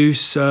 When you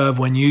serve,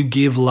 when you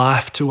give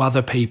life to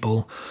other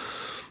people,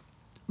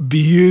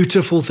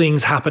 beautiful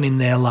things happen in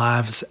their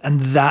lives,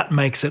 and that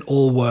makes it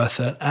all worth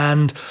it.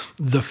 And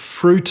the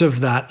fruit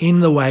of that, in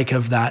the wake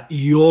of that,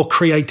 your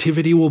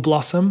creativity will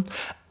blossom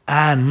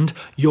and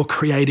your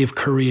creative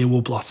career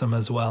will blossom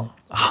as well.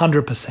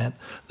 100%.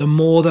 The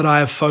more that I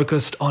have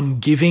focused on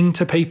giving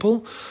to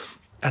people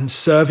and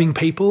serving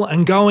people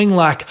and going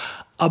like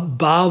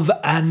above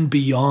and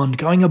beyond,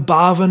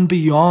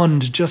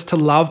 just to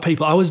love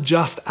people. I was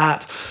just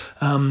at,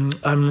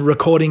 I'm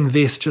recording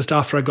this just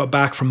after I got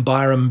back from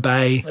Byron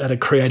Bay at a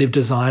creative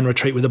design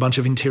retreat with a bunch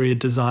of interior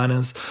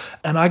designers.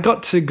 And I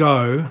got to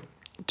go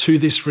to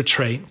this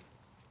retreat.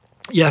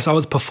 Yes, I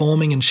was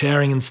performing and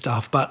sharing and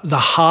stuff, but the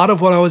heart of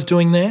what I was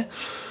doing there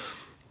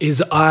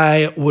is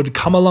I would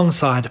come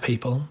alongside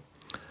people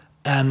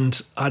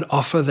and I'd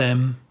offer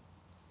them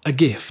a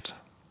gift,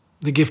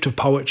 the gift of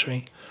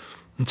poetry.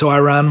 And so I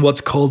ran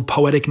what's called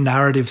poetic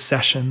narrative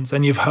sessions.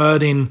 And you've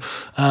heard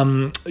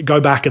go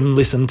back and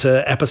listen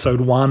to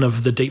episode 1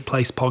 of the Deep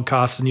Place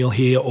podcast, and you'll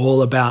hear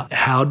all about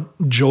how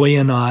Joy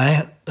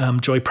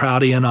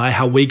Prouty and I,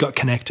 how we got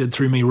connected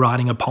through me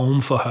writing a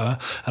poem for her.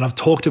 And I've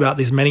talked about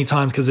this many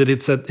times because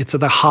it's at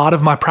the heart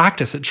of my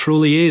practice. It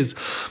truly is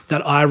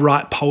that I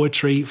write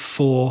poetry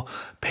for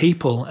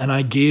people and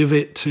I give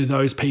it to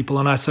those people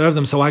and I serve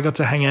them. So I got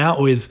to hang out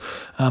with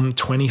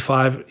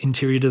 25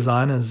 interior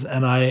designers,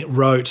 and I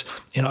wrote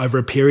over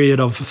a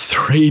period of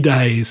 3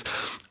 days.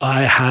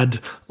 I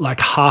had like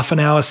half an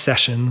hour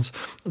sessions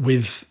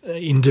with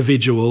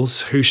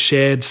individuals who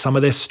shared some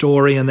of their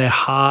story and their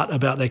heart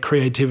about their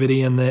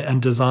creativity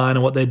and design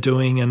and what they're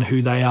doing and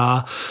who they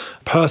are.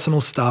 Personal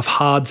stuff,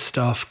 hard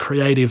stuff,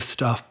 creative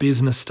stuff,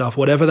 business stuff,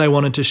 whatever they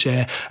wanted to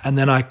share. And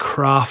then I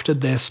crafted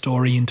their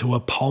story into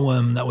a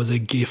poem that was a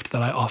gift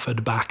that I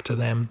offered back to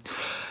them.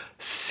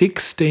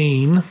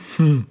 16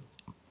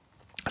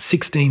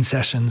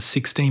 sessions,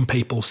 16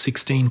 people,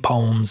 16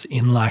 poems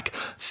in like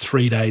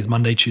 3 days,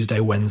 Monday, Tuesday,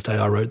 Wednesday.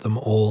 I wrote them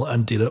all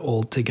and did it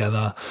all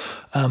together.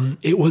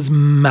 It was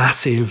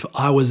massive.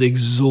 I was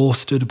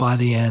exhausted by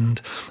the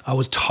end. I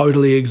was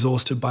totally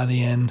exhausted by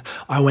the end.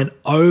 I went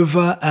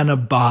over and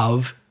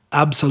above,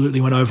 absolutely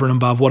went over and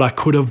above what I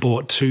could have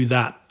brought to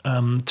that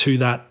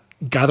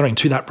gathering,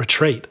 to that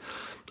retreat.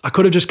 I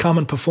could have just come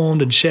and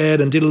performed and shared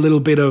and did a little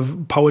bit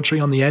of poetry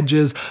on the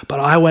edges, but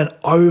I went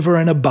over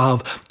and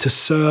above to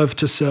serve.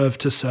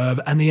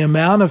 And the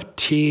amount of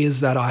tears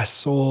that I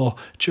saw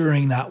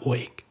during that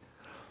week,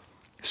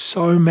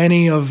 so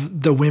many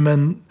of the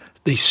women,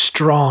 these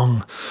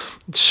strong,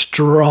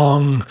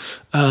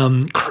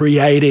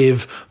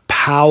 creative,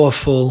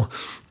 powerful,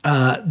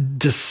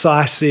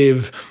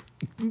 decisive,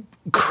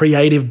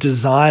 creative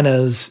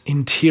designers,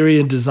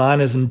 interior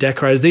designers and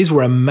decorators. These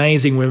were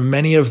amazing women,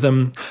 many of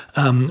them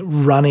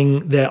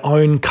running their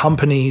own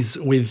companies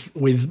with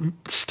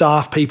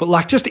staff people,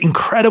 like just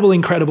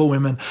incredible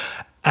women.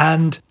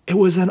 And it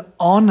was an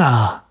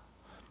honor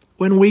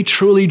when we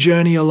truly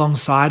journey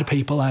alongside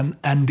people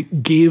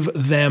and give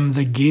them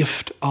the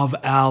gift of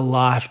our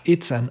life.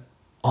 It's an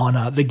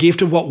honor, the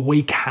gift of what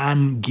we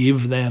can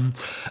give them.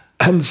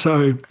 And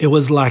so it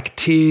was like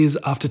tears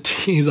after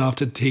tears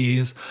after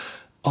tears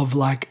of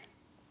like,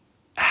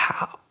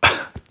 how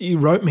you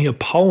wrote me a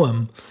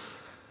poem.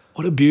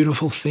 What a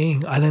beautiful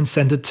thing. I then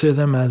sent it to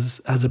them as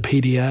a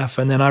PDF,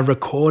 and then I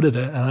recorded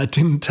it, and I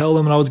didn't tell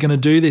them I was going to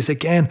do this.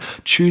 Again,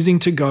 choosing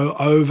to go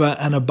over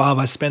and above.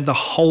 I spent the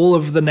whole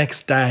of the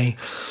next day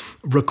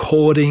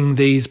recording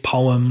these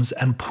poems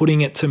and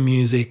putting it to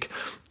music,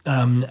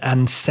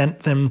 and sent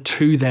them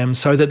to them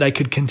so that they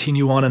could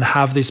continue on and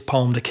have this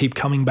poem to keep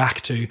coming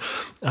back to,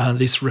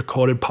 this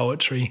recorded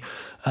poetry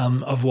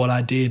of what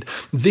I did.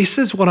 This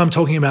is what I'm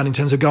talking about in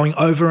terms of going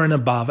over and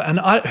above. And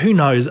who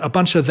knows, a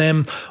bunch of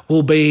them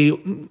will be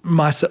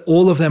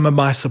all of them are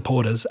my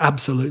supporters,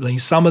 absolutely.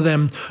 Some of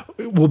them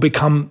will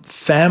become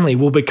family,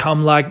 will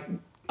become like,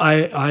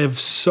 I have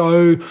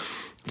so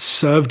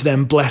served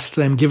them, blessed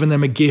them, given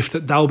them a gift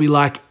that they'll be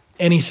like,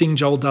 anything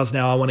Joel does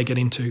now, I want to get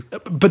into.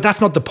 But that's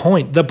not the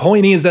point. The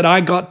point is that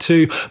I got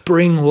to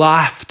bring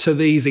life to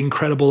these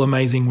incredible,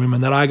 amazing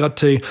women, that I got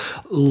to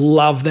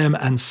love them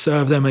and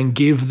serve them and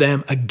give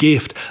them a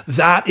gift.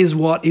 That is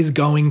what is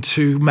going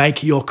to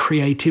make your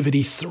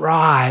creativity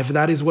thrive.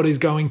 That is what is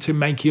going to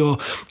make your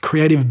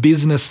creative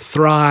business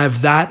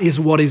thrive. That is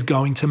what is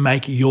going to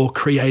make your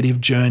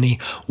creative journey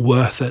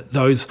worth it.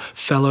 Those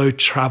fellow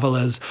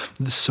travelers,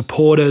 the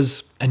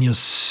supporters, and your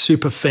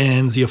super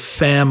fans, your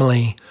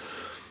family.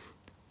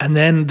 And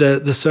then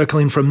the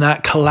circling from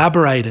that,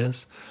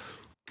 collaborators.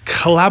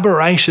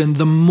 Collaboration,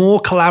 the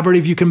more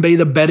collaborative you can be,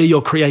 the better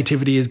your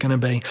creativity is going to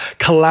be.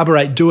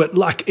 Collaborate, do it.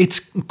 Like, it's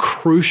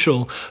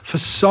crucial for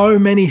so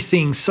many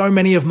things. So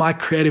many of my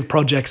creative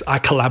projects I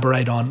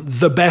collaborate on.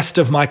 The best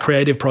of my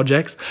creative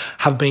projects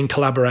have been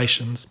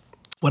collaborations.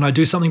 When I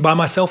do something by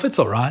myself, it's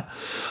all right.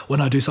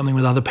 When I do something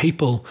with other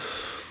people,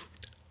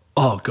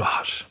 oh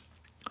gosh.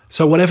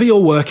 So whatever you're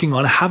working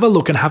on, have a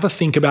look and have a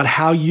think about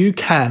how you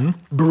can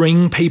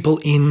bring people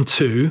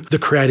into the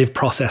creative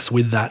process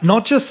with that.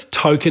 Not just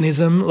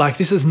tokenism. Like,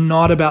 this is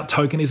not about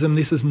tokenism.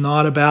 This is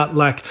not about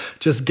like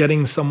just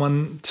getting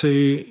someone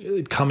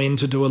to come in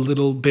to do a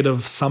little bit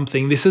of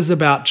something. This is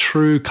about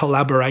true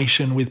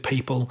collaboration with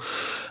people.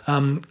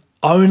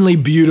 Only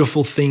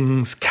beautiful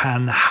things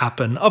can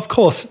happen. Of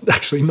course,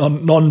 actually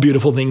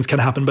non-beautiful things can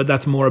happen, but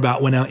that's more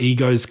about when our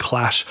egos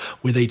clash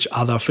with each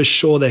other. For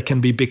sure, there can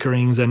be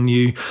bickerings and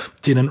you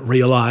didn't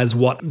realize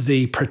what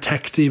the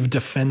protective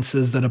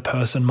defenses that a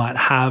person might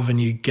have, and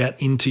you get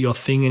into your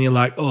thing and you're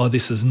like, oh,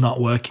 this is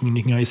not working, and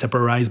you can go your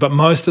separate ways. But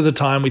most of the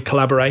time with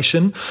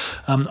collaboration,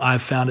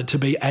 I've found it to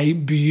be a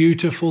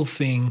beautiful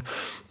thing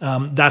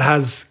that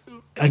has,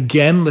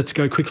 again, let's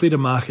go quickly to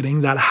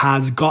marketing, that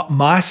has got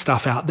my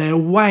stuff out there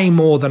way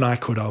more than I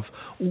could have,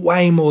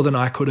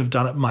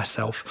 done it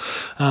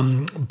myself.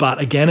 But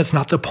again, it's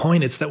not the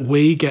point. It's that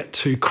we get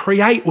to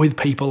create with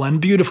people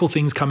and beautiful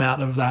things come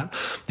out of that.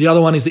 The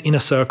other one is the inner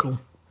circle.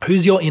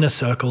 Who's your inner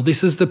circle?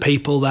 This is the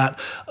people that,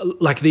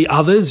 like the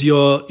others,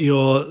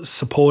 your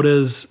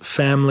supporters,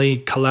 family,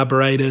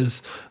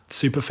 collaborators,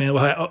 super fan,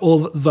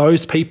 all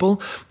those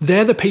people,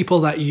 they're the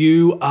people that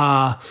you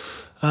are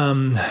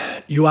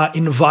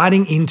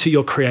inviting into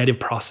your creative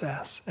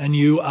process, and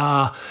you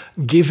are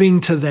giving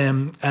to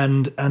them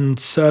and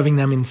serving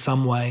them in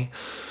some way.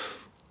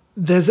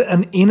 There's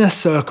an inner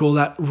circle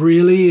that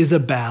really is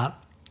about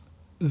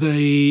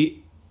the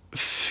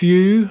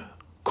few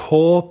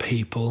core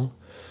people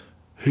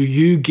who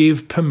you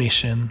give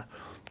permission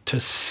to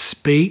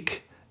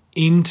speak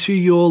into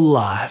your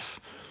life,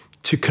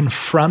 to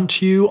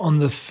confront you on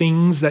the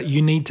things that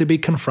you need to be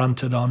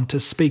confronted on, to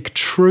speak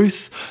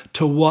truth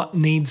to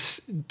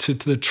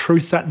the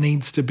truth that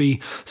needs to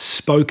be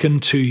spoken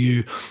to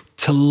you,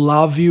 to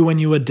love you when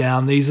you are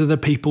down. These are the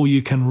people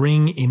you can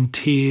wring in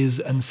tears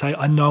and say,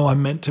 I know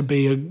I'm meant to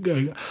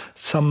be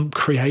some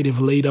creative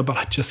leader, but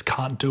I just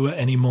can't do it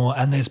anymore.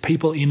 And there's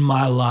people in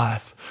my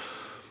life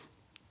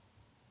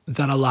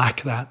that are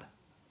like that.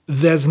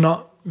 There's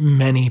not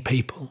many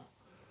people.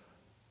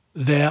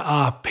 There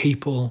are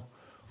people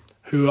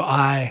who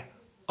I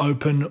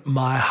open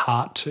my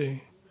heart to.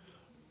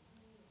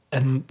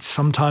 And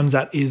sometimes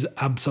that is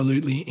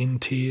absolutely in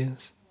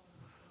tears.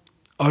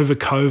 Over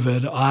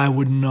COVID, I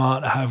would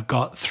not have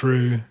got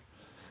through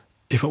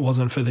if it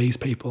wasn't for these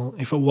people.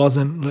 If it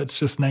wasn't, let's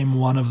just name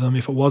one of them,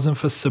 if it wasn't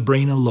for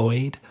Sabrina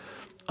Lloyd.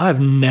 I've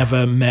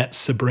never met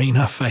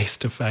Sabrina face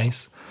to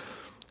face,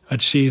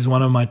 but she's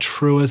one of my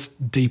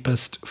truest,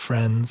 deepest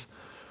friends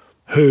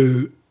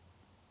who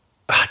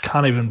I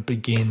can't even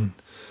begin.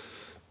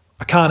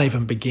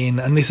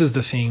 And this is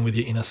the thing with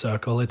your inner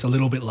circle. It's a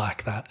little bit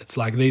like that. It's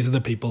like, these are the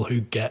people who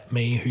get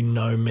me, who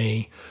know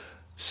me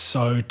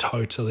so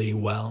totally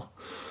well.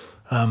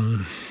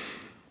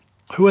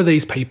 Who are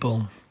these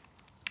people?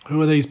 Who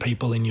are these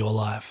people in your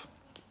life?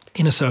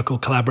 Inner circle,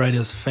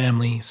 collaborators,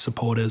 family,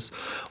 supporters.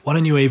 Why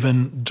don't you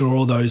even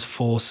draw those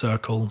 4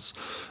 circles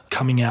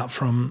coming out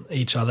from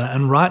each other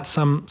and write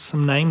some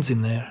names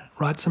in there.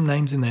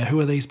 Who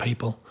are these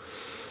people?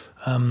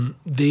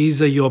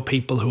 These are your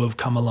people who have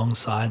come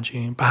alongside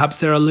you. Perhaps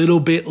they're a little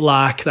bit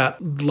like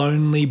that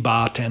lonely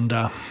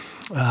bartender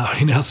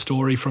in our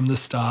story from the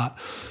start,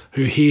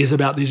 who hears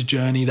about this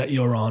journey that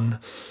you're on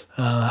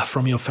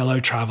from your fellow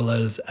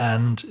travelers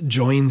and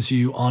joins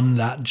you on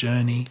that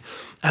journey.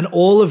 And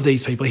all of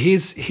these people,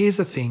 here's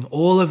the thing,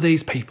 all of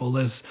these people,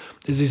 there's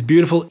this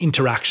beautiful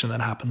interaction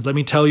that happens. Let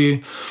me tell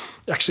you,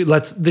 actually,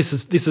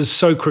 this is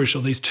so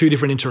crucial, these 2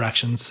 different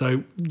interactions.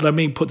 So let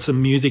me put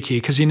some music here,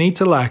 because you need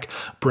to like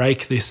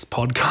break this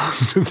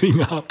podcast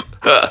thing up.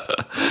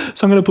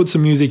 So I'm going to put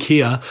some music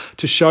here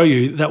to show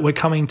you that we're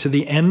coming to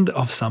the end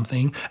of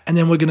something, and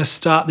then we're going to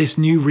start this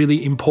new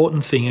really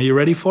important thing. Are you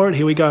ready for it?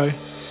 Here we go.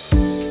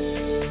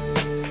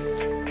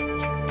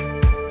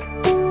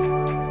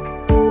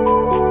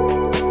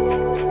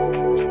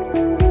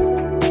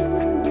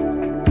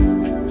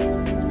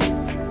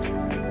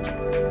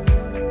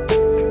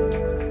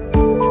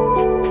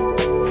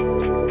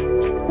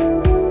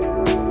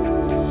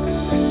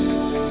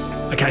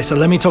 So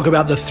let me talk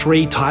about the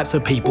three types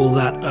of people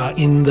that are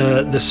in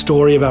the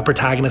story of our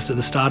protagonist at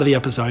the start of the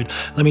episode.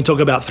 Let me talk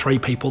about three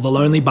people: the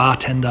lonely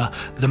bartender,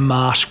 the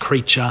marsh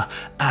creature,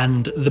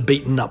 and the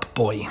beaten up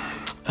boy.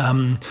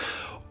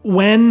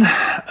 When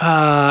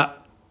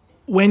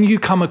you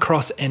come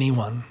across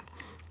anyone,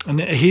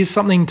 and here's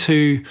something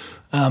to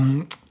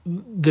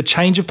the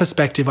change of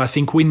perspective I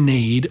think we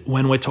need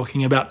when we're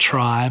talking about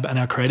tribe and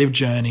our creative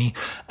journey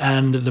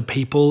and the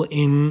people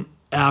in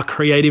our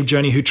creative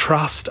journey who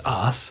trust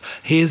us.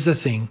 Here's the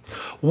thing.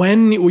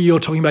 When you're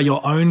talking about your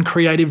own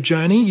creative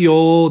journey,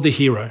 you're the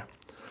hero.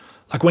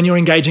 Like when you're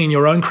engaging in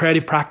your own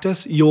creative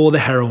practice, you're the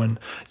heroine.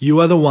 You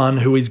are the one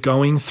who is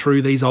going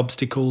through these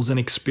obstacles and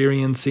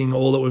experiencing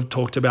all that we've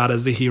talked about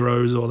as the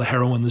hero's or the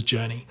heroine's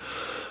journey.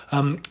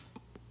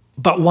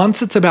 But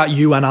once it's about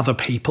you and other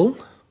people,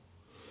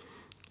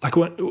 like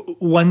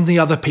when the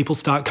other people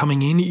start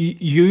coming in,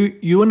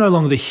 you are no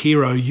longer the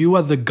hero, you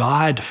are the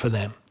guide for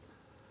them.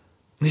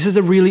 This is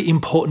a really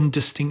important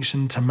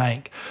distinction to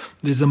make.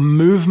 There's a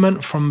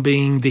movement from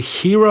being the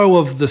hero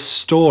of the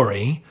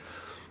story.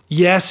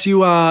 Yes,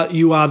 you are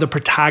the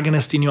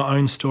protagonist in your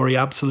own story,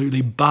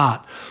 absolutely.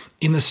 But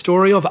in the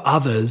story of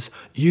others,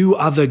 you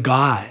are the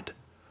guide.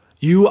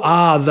 You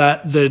are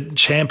the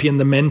champion,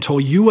 the mentor.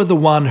 You are the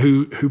one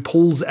who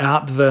pulls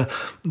out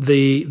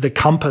the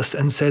compass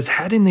and says,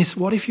 head in this.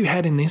 What if you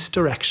head in this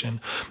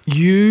direction?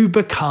 You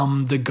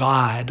become the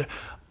guide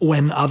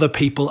when other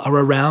people are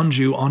around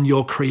you on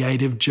your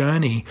creative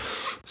journey.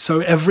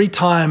 So every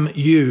time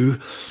you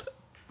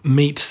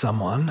meet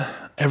someone,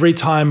 every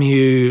time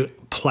you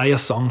play a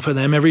song for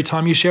them, every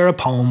time you share a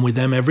poem with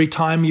them, every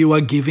time you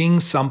are giving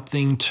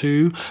something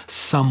to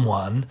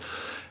someone,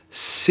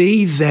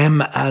 see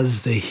them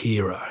as the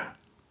hero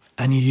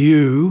and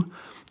you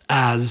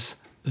as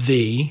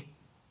the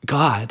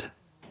guide,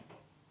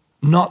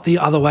 not the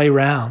other way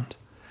around.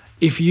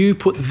 If you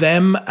put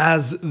them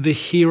as the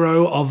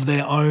hero of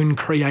their own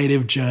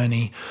creative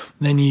journey,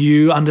 then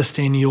you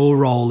understand your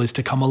role is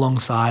to come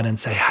alongside and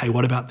say, hey,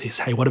 what about this?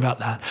 Hey, what about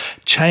that?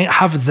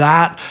 Have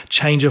that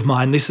change of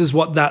mind. This is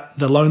what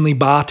the lonely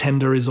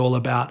bartender is all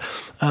about.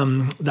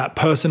 That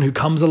person who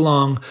comes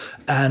along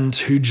and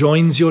who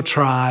joins your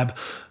tribe,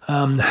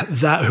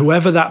 that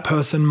whoever that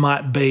person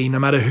might be, no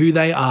matter who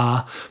they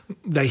are,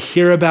 they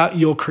hear about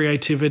your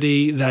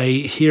creativity,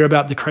 they hear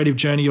about the creative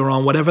journey you're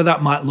on, whatever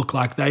that might look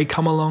like, they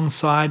come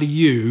alongside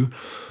you.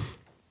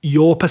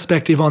 Your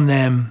perspective on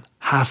them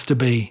has to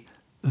be,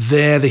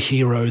 they're the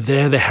hero,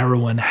 they're the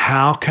heroine.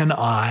 How can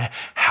I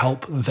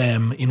help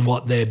them in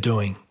what they're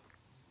doing?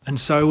 And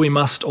so we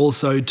must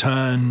also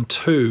turn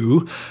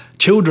to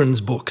children's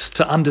books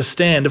to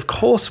understand. Of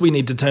course we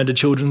need to turn to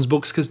children's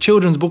books because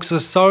children's books are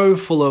so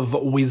full of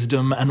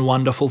wisdom and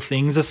wonderful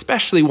things,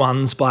 especially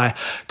ones by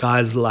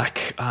guys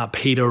like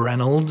Peter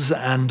Reynolds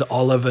and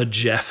Oliver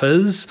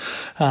Jeffers.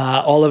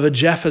 Oliver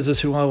Jeffers is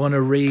who I want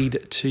to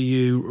read to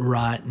you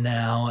right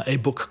now, a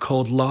book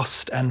called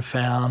Lost and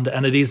Found,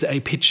 and it is a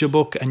picture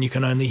book and you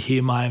can only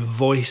hear my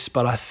voice,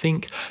 but I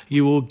think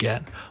you will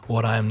get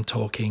what I'm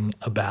talking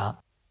about.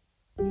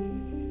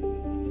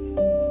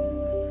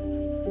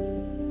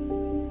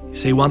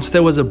 See, once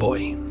there was a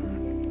boy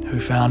who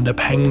found a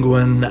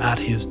penguin at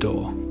his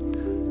door.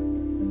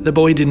 The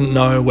boy didn't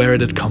know where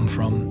it had come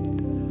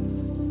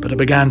from, but it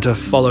began to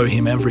follow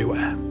him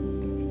everywhere.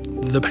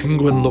 The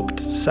penguin looked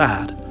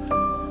sad,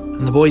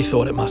 and the boy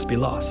thought it must be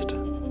lost.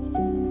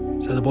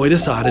 So the boy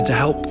decided to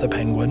help the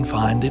penguin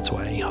find its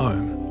way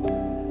home.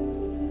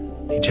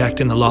 He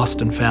checked in the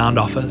Lost and Found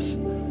office,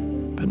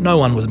 but no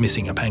one was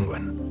missing a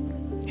penguin.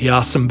 He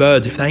asked some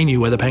birds if they knew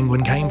where the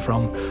penguin came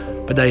from,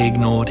 but they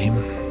ignored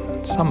him.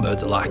 Some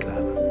birds are like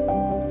that.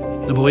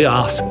 The boy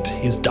asked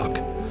his duck,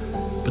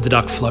 but the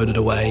duck floated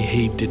away.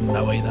 He didn't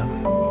know either.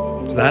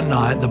 So that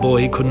night, the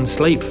boy couldn't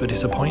sleep for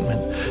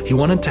disappointment. He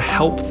wanted to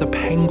help the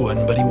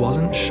penguin, but he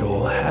wasn't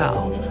sure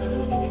how.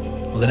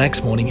 Well, the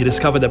next morning, he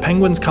discovered that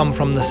penguins come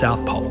from the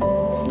South Pole.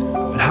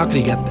 But how could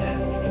he get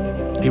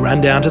there? He ran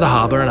down to the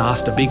harbour and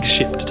asked a big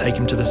ship to take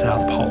him to the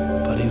South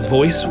Pole, but his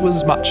voice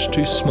was much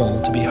too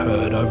small to be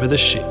heard over the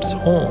ship's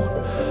horn.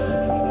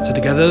 So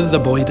together the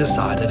boy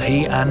decided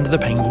he and the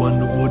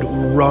penguin would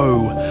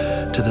row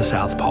to the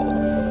South Pole.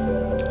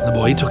 The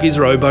boy took his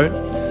rowboat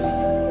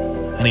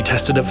and he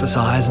tested it for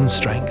size and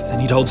strength, and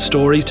he told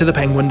stories to the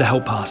penguin to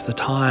help pass the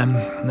time.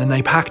 And then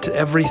they packed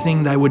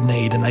everything they would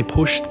need and they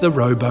pushed the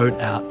rowboat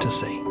out to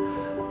sea.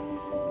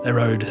 They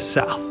rowed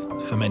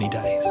south for many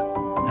days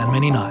and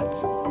many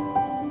nights.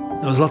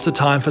 There was lots of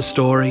time for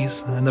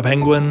stories, and the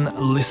penguin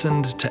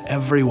listened to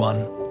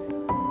everyone,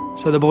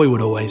 so the boy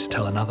would always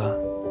tell another.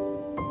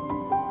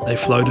 They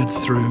floated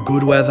through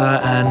good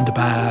weather and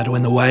bad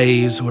when the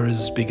waves were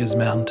as big as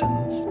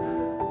mountains,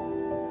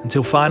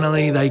 until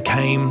finally they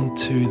came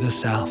to the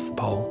South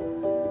Pole.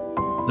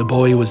 The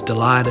boy was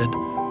delighted,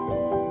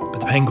 but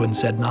the penguin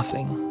said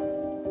nothing.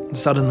 And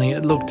suddenly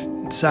it looked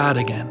sad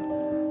again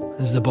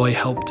as the boy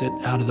helped it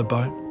out of the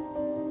boat.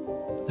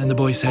 Then the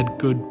boy said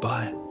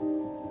goodbye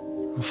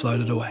and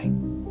floated away.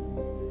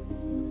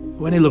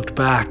 When he looked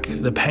back,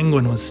 the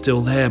penguin was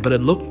still there, but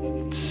it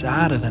looked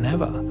sadder than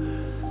ever.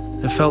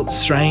 It felt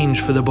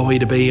strange for the boy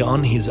to be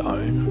on his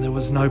own. There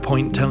was no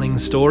point telling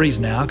stories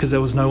now because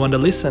there was no one to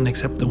listen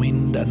except the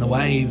wind and the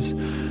waves.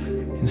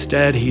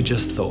 Instead, he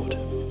just thought.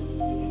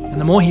 And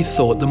the more he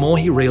thought, the more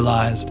he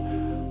realised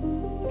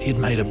he'd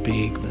made a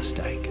big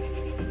mistake.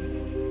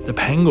 The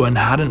penguin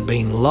hadn't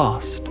been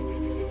lost.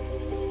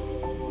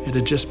 It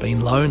had just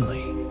been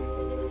lonely.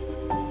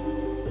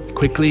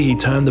 Quickly, he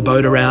turned the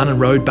boat around and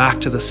rowed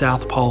back to the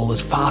South Pole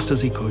as fast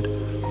as he could.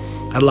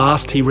 At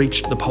last, he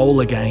reached the pole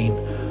again.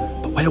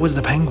 But where was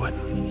the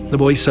penguin? The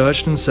boy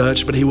searched and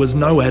searched, but he was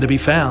nowhere to be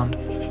found.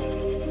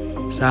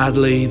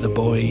 Sadly, the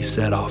boy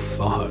set off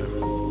for home.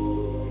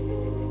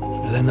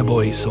 And then the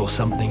boy saw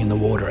something in the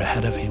water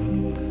ahead of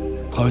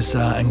him. Closer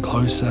and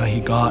closer he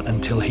got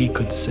until he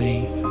could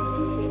see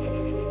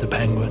the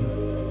penguin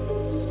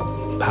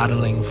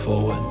paddling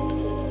forward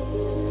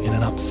in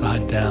an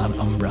upside-down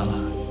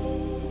umbrella.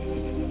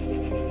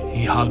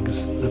 He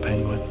hugs the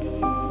penguin.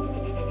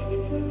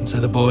 And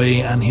so the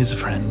boy and his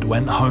friend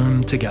went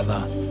home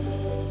together,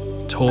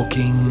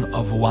 talking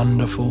of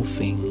wonderful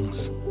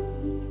things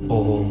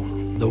all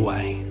the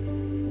way.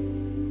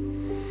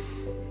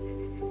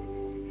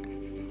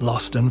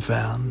 Lost and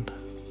Found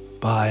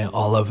by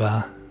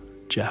Oliver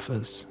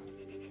Jeffers.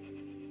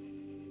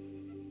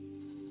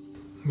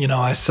 You know,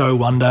 I so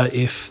wonder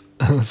if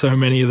so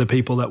many of the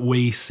people that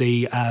we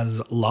see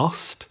as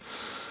lost,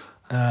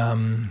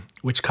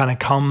 which kind of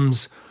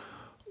comes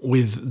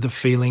with the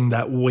feeling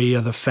that we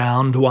are the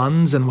found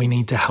ones and we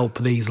need to help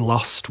these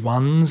lost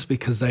ones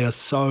because they are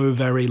so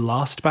very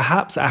lost.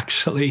 Perhaps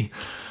actually,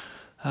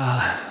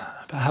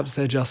 perhaps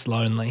they're just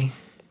lonely.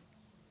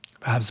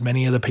 Perhaps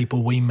many of the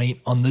people we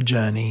meet on the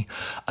journey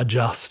are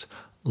just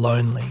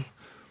lonely.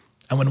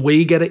 And when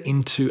we get it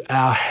into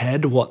our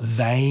head what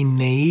they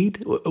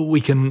need,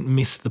 we can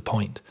miss the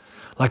point.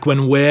 Like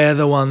when we're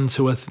the ones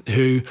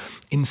who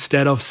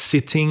instead of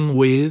sitting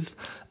with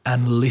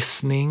and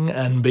listening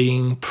and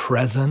being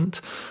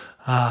present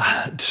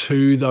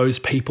to those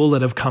people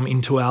that have come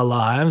into our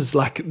lives,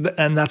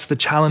 and that's the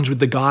challenge with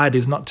the guide,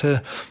 is not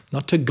to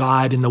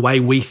guide in the way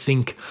we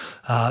think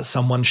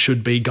someone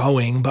should be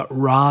going, but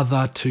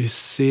rather to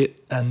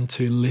sit and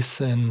to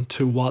listen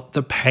to what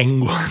the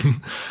penguins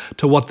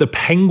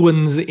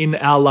in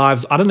our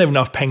lives. I don't even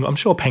know if I'm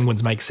sure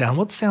penguins make sound.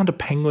 What sound do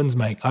penguins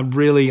make?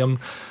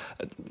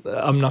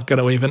 I'm not going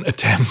to even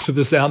attempt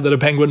the sound that a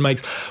penguin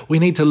makes. We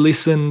need to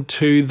listen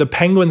to the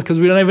penguins because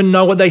we don't even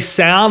know what they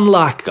sound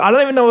like. I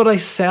don't even know what they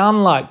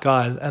sound like,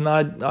 guys. And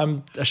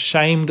I'm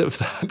ashamed of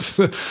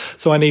that.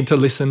 So I need to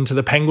listen to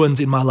the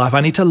penguins in my life.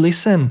 I need to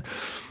listen,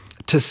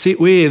 to sit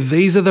with.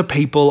 These are the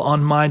people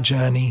on my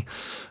journey,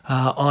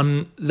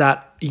 on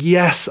that,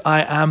 yes,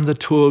 I am the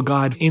tour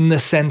guide in the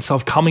sense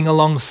of coming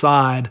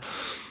alongside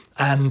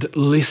and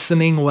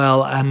listening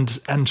well and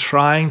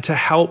trying to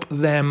help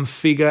them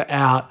figure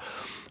out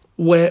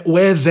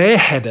where they're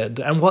headed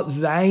and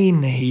what they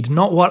need,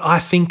 not what I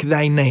think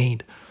they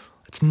need.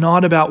 It's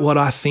not about what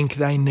I think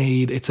they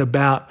need. It's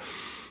about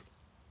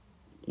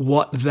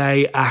what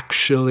they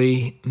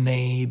actually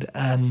need.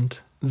 And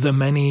the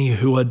many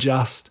who are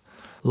just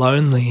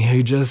lonely,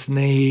 who just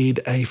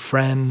need a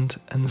friend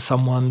and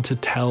someone to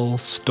tell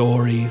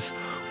stories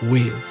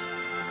with.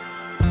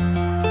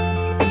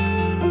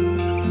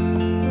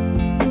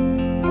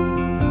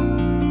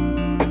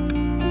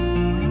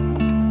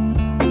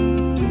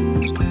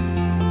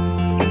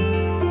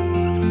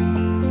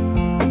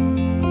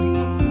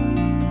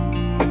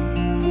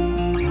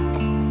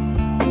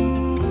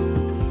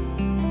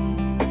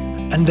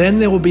 And then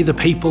there will be the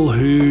people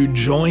who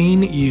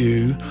join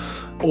you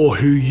or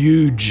who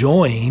you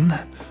join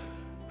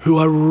who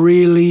are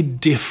really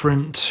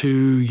different to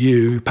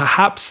you.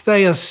 Perhaps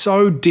they are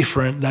so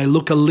different they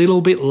look a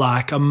little bit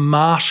like a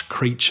marsh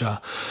creature.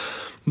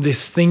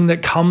 This thing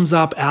that comes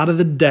up out of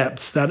the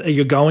depths, that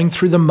you're going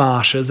through the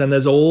marshes and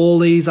there's all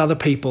these other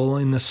people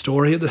in the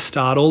story at the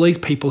start, all these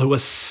people who are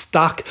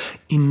stuck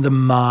in the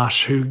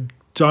marsh, who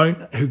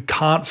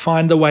can't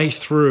find the way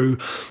through,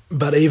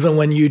 but even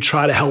when you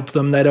try to help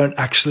them, they don't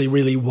actually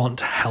really want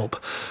to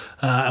help.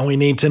 And we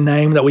need to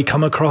name that we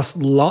come across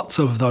lots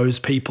of those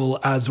people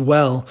as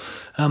well.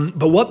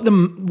 But what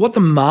the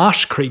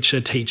marsh creature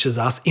teaches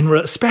us,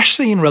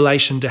 especially in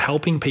relation to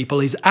helping people,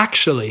 is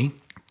actually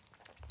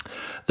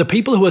the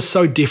people who are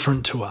so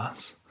different to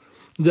us,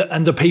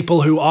 and the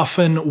people who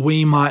often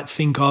we might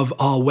think of,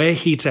 oh, we're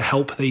here to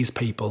help these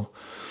people.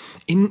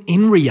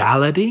 In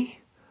reality,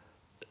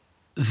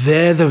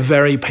 they're the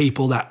very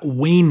people that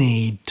we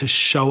need to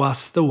show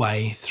us the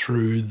way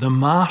through the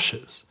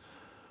marshes.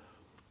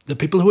 The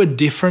people who are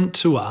different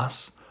to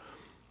us,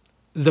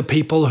 the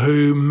people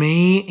who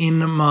me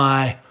in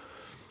my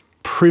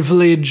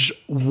privileged,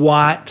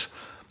 white,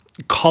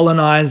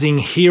 colonizing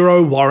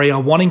hero warrior,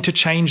 wanting to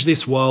change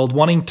this world,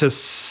 wanting to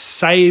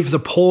save the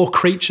poor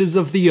creatures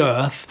of the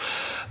earth,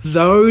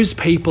 those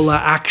people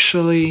are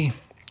actually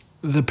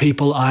the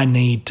people I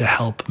need to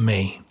help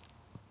me.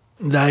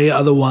 They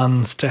are the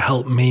ones to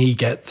help me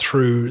get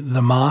through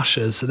the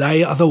marshes.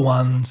 They are the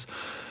ones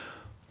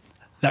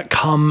that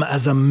come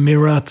as a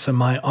mirror to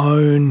my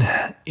own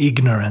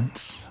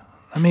ignorance.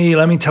 Let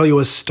me tell you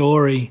a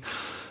story.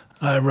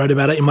 I wrote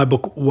about it in my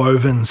book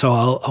Woven, so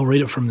I'll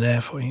read it from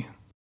there for you.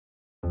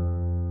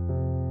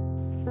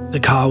 The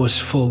car was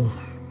full.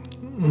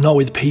 Not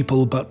with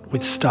people, but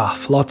with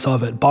stuff, lots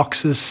of it.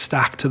 Boxes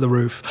stacked to the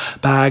roof,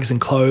 bags and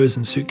clothes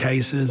and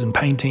suitcases and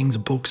paintings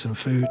and books and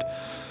food.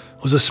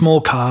 It was a small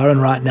car, and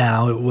right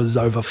now it was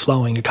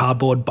overflowing. A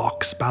cardboard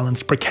box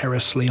balanced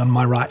precariously on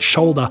my right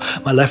shoulder,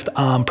 my left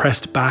arm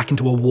pressed back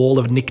into a wall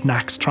of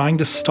knickknacks, trying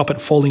to stop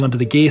it falling onto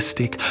the gear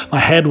stick. My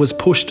head was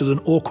pushed at an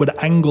awkward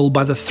angle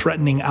by the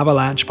threatening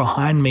avalanche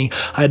behind me.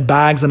 I had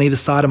bags on either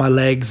side of my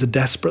legs,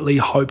 desperately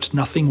hoped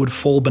nothing would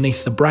fall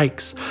beneath the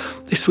brakes.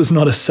 This was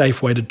not a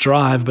safe way to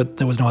drive, but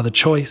there was no other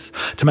choice.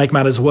 To make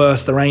matters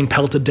worse, the rain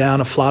pelted down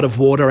a flood of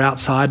water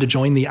outside to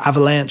join the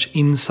avalanche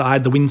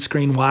inside. The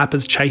windscreen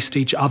wipers chased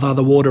each other.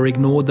 The water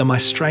ignored them. I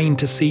strained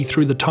to see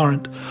through the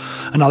torrent.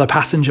 Another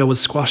passenger was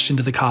squashed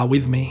into the car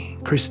with me,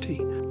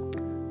 Christy.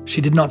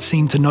 She did not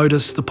seem to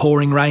notice the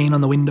pouring rain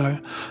on the window.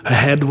 Her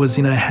head was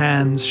in her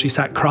hands. She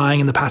sat crying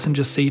in the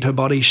passenger seat, her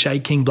body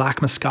shaking,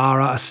 black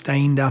mascara a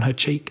stain down her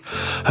cheek.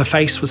 Her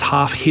face was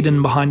half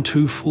hidden behind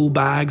 2 full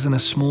bags and a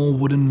small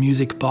wooden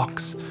music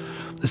box,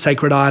 the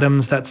sacred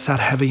items that sat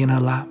heavy in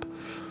her lap.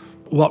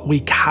 What we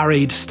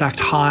carried stacked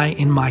high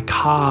in my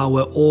car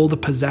were all the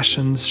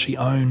possessions she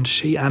owned,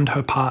 she and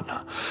her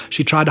partner.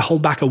 She tried to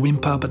hold back a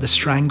whimper, but the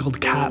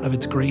strangled cat of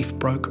its grief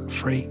broke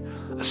free.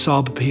 A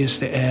sob pierced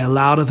the air,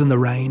 louder than the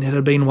rain. It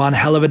had been one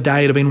hell of a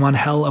day. It had been one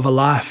hell of a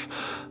life.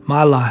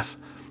 My life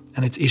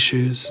and its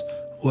issues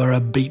were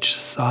a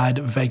beachside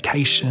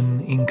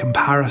vacation in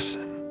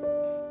comparison.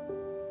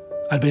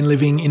 I'd been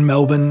living in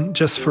Melbourne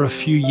just for a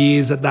few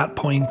years at that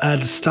point.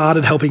 I'd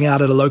started helping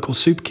out at a local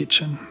soup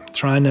kitchen,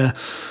 trying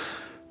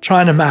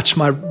to match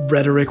my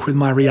rhetoric with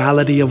my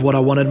reality of what I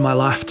wanted my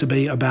life to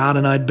be about.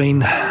 And I'd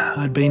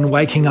been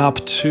waking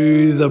up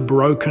to the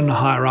broken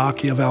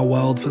hierarchy of our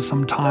world for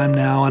some time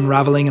now,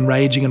 unraveling and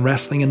raging and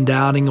wrestling and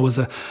doubting. It was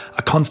a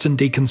constant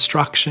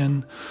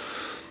deconstruction.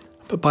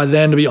 But by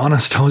then, to be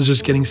honest, I was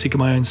just getting sick of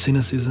my own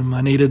cynicism.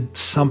 I needed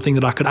something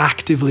that I could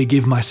actively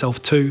give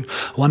myself to.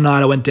 One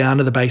night I went down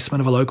to the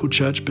basement of a local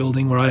church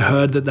building where I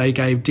heard that they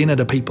gave dinner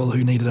to people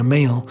who needed a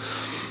meal.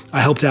 I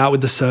helped out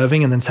with the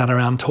serving and then sat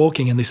around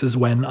talking, and this is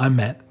when I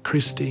met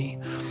Christy.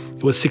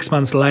 It was 6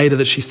 months later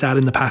that she sat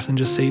in the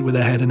passenger seat with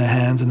her head in her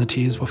hands and the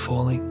tears were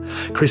falling.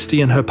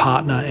 Christy and her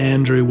partner,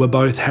 Andrew, were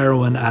both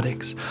heroin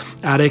addicts.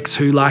 Addicts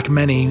who, like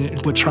many,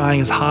 were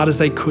trying as hard as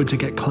they could to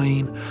get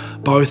clean,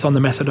 both on the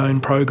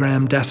methadone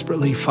program,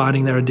 desperately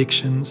fighting their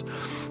addictions.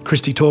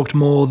 Christy talked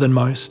more than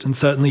most, and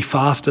certainly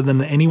faster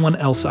than anyone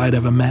else I'd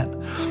ever met.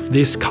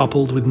 This,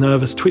 coupled with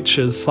nervous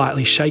twitches,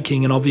 slightly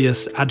shaking, and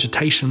obvious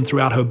agitation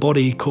throughout her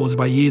body caused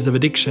by years of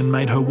addiction,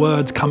 made her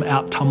words come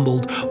out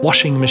tumbled,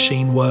 washing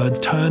machine words,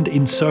 turned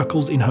in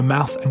circles in her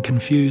mouth and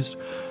confused.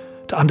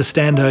 To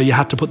understand her, you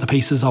had to put the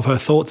pieces of her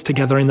thoughts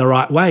together in the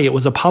right way. It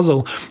was a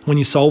puzzle. When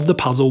you solved the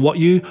puzzle, what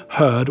you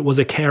heard was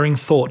a caring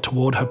thought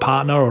toward her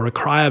partner, or a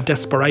cry of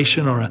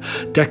desperation, or a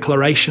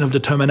declaration of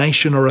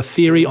determination, or a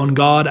theory on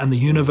God and the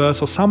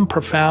universe, or some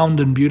profound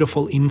and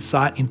beautiful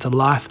insight into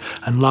life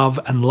and love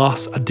and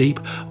loss. A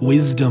deep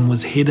wisdom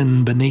was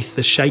hidden beneath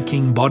the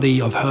shaking body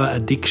of her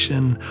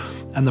addiction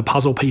and the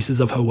puzzle pieces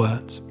of her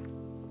words.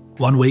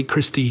 One week,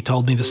 Christy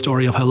told me the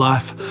story of her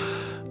life.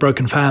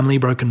 Broken family,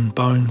 broken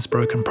bones,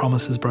 broken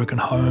promises, broken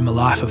home, a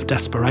life of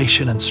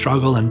desperation and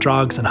struggle and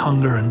drugs and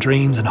hunger and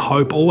dreams and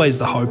hope, always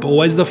the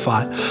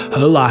fight.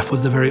 Her life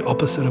was the very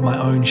opposite of my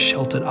own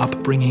sheltered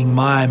upbringing,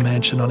 my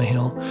mansion on a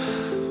hill.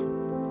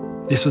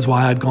 This was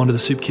why I'd gone to the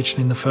soup kitchen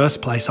in the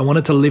first place. I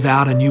wanted to live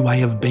out a new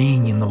way of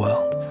being in the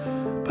world.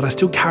 But I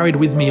still carried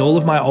with me all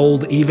of my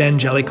old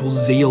evangelical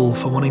zeal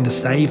for wanting to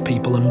save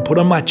people and put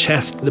on my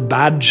chest the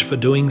badge for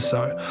doing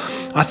so.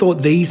 I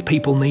thought these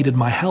people needed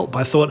my help.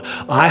 I thought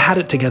I had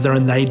it together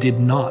and they did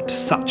not.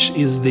 Such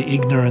is the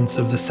ignorance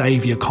of the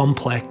saviour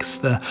complex.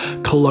 The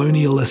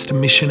colonialist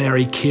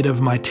missionary kid of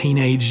my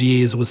teenage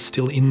years was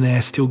still in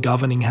there, still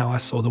governing how I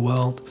saw the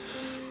world.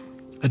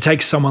 It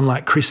takes someone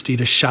like Christy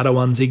to shatter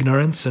one's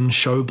ignorance and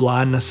show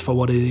blindness for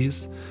what it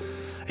is.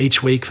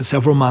 Each week for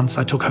several months,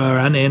 I took her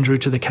and Andrew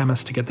to the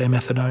chemist to get their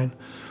methadone.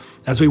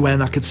 As we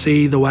went, I could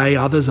see the way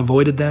others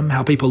avoided them,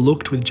 how people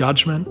looked with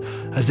judgment,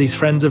 as these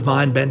friends of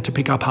mine bent to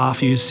pick up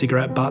half-used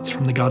cigarette butts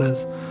from the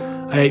gutters.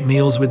 I ate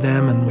meals with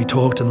them, and we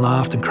talked and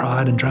laughed and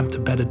cried and dreamt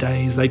of better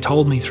days. They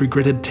told me through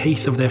gritted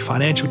teeth of their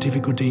financial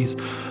difficulties,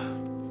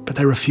 but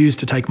they refused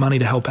to take money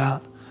to help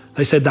out.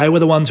 They said they were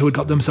the ones who had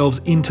got themselves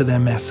into their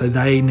mess, so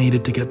they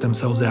needed to get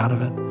themselves out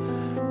of it.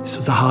 This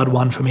was a hard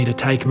one for me to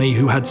take, me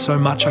who had so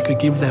much I could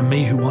give them,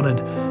 me who wanted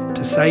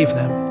to save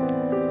them.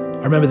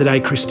 I remember the day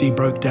Christy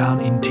broke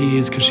down in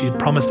tears because she had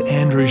promised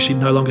Andrew she'd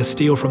no longer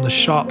steal from the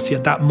shops,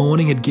 yet that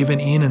morning had given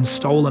in and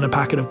stolen a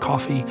packet of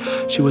coffee.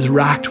 She was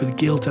racked with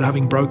guilt at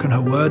having broken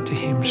her word to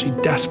him. She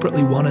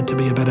desperately wanted to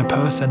be a better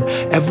person.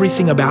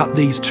 Everything about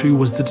these two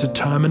was the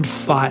determined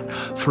fight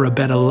for a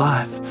better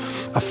life.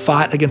 A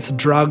fight against the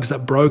drugs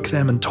that broke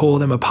them and tore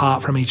them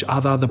apart from each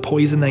other, the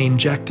poison they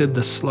injected,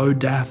 the slow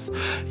death.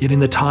 Yet in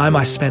the time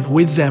I spent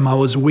with them, I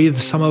was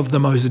with some of the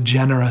most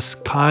generous,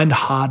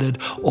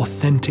 kind-hearted,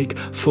 authentic,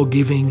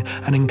 forgiving,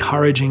 and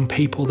encouraging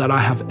people that I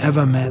have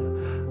ever met.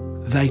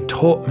 They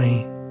taught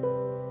me.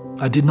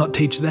 I did not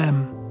teach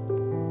them.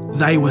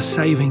 They were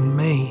saving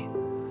me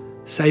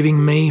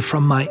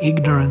from my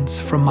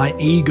ignorance, from my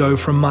ego,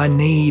 from my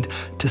need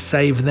to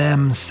save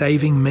them,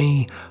 saving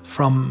me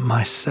from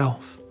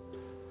myself.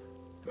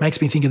 Makes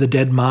me think of the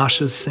dead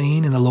marshes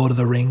scene in The Lord of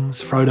the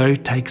Rings.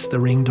 Frodo takes the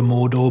ring to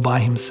Mordor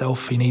by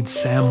himself. He needs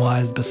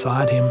Samwise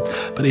beside him,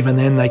 but even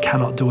then they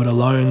cannot do it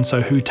alone,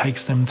 so who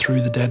takes them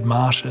through the dead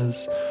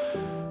marshes?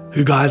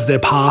 Who guides their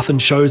path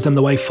and shows them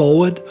the way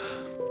forward?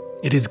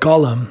 It is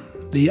Gollum,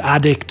 the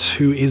addict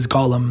who is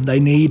Gollum. They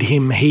need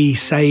him. He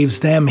saves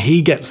them.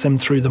 He gets them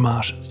through the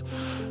marshes.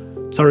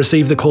 So I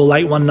received the call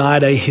late one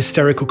night, a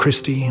hysterical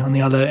Christy on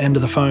the other end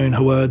of the phone,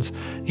 her words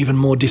even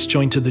more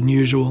disjointed than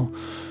usual.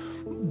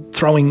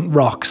 Throwing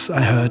rocks,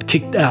 I heard,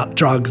 kicked out,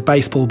 drugs,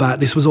 baseball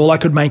bat. This was all I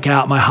could make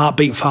out. My heart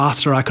beat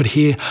faster. I could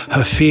hear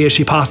her fear.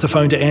 She passed the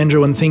phone to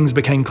Andrew and things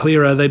became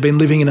clearer. They'd been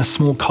living in a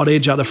small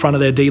cottage out the front of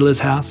their dealer's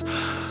house.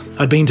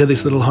 I'd been to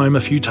this little home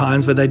a few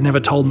times, but they'd never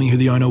told me who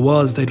the owner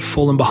was. They'd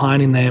fallen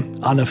behind in their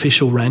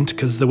unofficial rent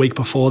because the week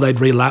before they'd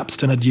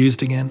relapsed and had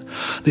used again.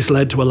 This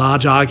led to a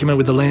large argument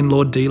with the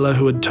landlord dealer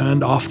who had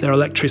turned off their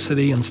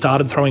electricity and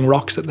started throwing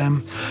rocks at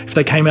them. If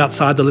they came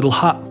outside the little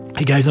hut,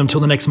 he gave them till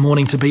the next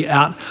morning to be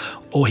out,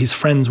 or his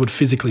friends would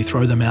physically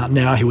throw them out.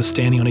 Now he was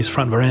standing on his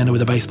front veranda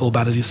with a baseball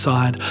bat at his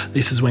side.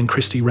 This is when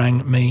Christy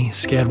rang me,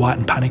 scared white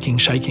and panicking,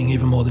 shaking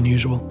even more than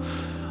usual.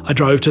 I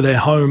drove to their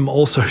home,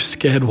 also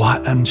scared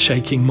white and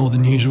shaking more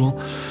than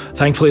usual.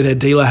 Thankfully, their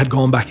dealer had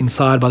gone back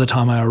inside by the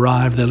time I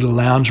arrived. Their little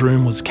lounge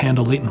room was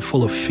candlelit and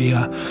full of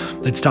fear.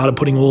 They'd started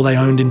putting all they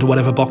owned into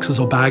whatever boxes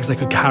or bags they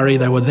could carry.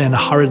 They were then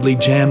hurriedly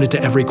jammed into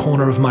every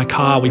corner of my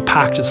car. We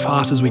packed as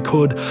fast as we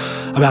could.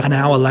 About an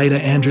hour later,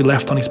 Andrew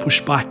left on his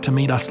push bike to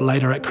meet us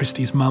later at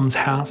Christy's mum's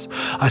house.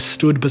 I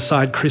stood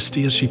beside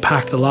Christy as she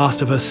packed the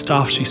last of her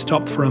stuff. She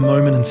stopped for a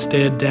moment and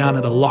stared down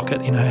at a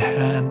locket in her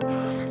hand.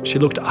 She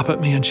looked up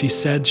at me and she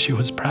said she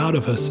was proud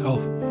of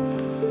herself.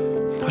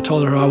 I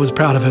told her I was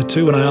proud of her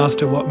too, and I asked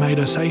her what made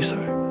her say so.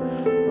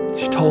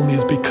 She told me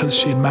it's because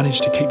she had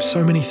managed to keep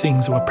so many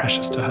things that were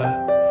precious to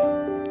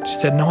her. She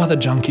said no other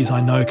junkies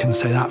I know can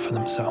say that for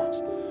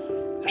themselves.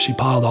 She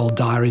piled old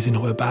diaries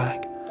into her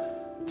bag.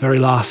 The very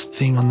last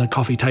thing on the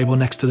coffee table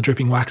next to the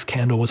dripping wax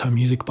candle was her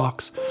music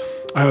box.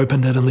 I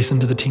opened it and listened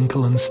to the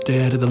tinkle and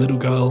stared at the little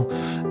girl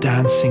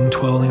dancing,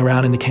 twirling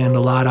around in the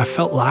candlelight. I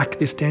felt like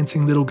this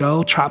dancing little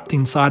girl trapped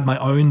inside my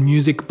own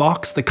music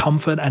box, the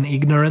comfort and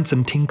ignorance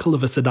and tinkle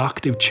of a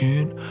seductive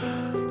tune.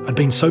 I'd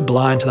been so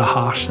blind to the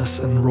harshness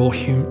and raw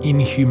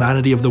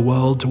inhumanity of the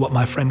world, to what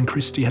my friend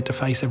Christy had to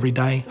face every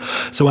day.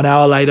 So an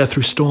hour later,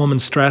 through storm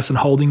and stress and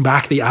holding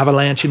back the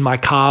avalanche in my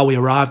car, we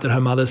arrived at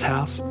her mother's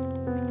house.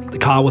 The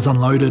car was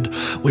unloaded.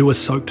 We were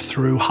soaked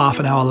through. Half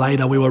an hour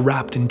later, we were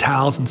wrapped in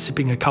towels and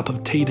sipping a cup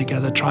of tea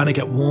together, trying to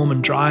get warm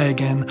and dry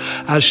again.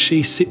 As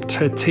she sipped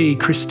her tea,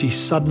 Christy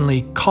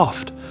suddenly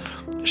coughed.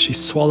 She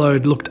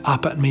swallowed, looked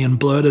up at me and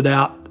blurted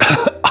out,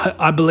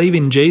 I believe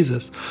in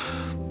Jesus.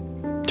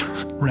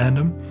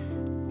 Random.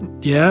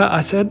 Yeah,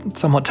 I said,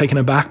 somewhat taken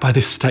aback by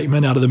this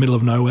statement out of the middle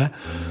of nowhere.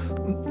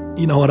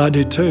 You know what, I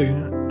do too.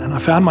 And I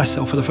found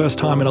myself for the first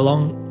time in a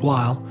long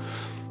while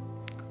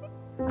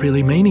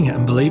really meaning it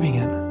and believing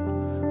it.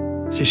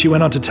 So she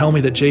went on to tell me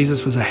that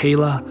Jesus was a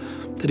healer,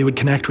 that he would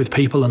connect with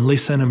people and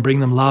listen and bring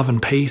them love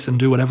and peace and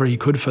do whatever he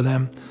could for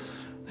them.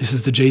 This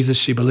is the Jesus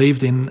she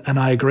believed in, and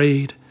I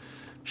agreed.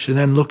 She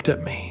then looked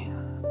at me,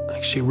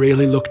 like she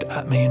really looked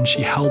at me, and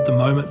she held the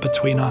moment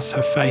between us,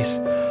 her face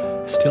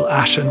still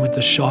ashen with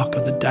the shock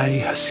of the day,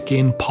 her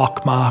skin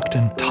pockmarked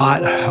and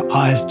tight, her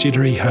eyes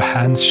jittery, her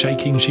hands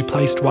shaking. She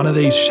placed one of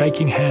these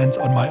shaking hands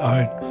on my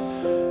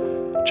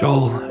own.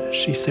 Joel,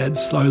 she said,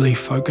 slowly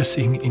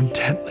focusing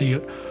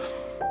intently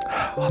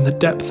on the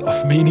depth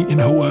of meaning in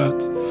her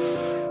words,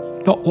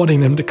 not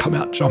wanting them to come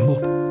out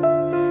jumbled.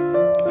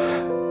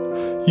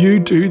 You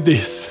do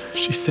this,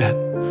 she said.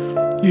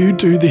 You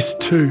do this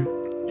too.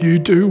 You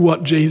do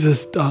what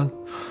Jesus does.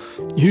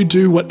 You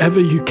do whatever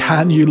you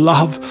can. You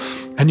love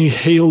and you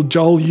heal.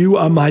 Joel, you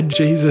are my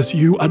Jesus.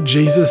 You are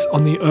Jesus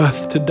on the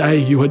earth today.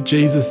 You are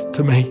Jesus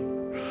to me.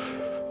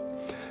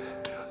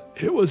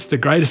 It was the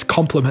greatest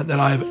compliment that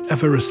I have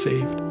ever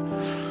received.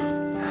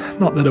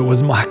 Not that it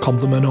was my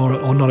compliment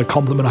or not a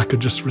compliment I could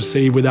just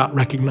receive without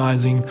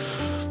recognizing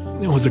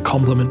it was a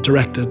compliment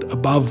directed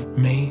above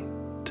me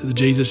to the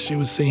Jesus she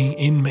was seeing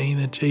in me,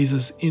 the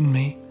Jesus in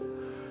me.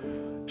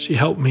 She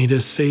helped me to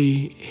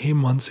see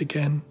him once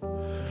again.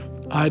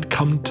 I had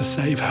come to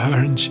save her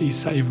and she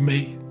saved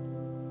me.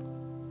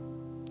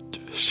 To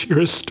She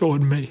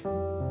restored me.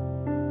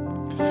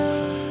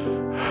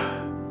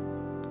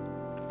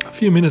 A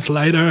few minutes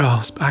later, I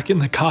was back in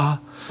the car,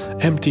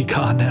 empty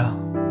car now,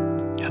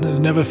 and it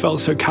had never felt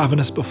so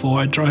cavernous before.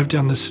 I drove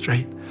down the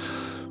street,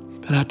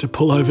 but I had to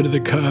pull over to the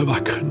curb. I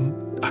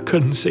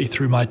couldn't see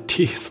through my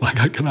tears, like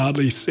I can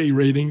hardly see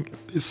reading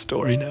this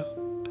story now.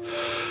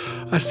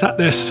 I sat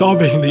there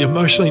sobbing, the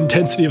emotional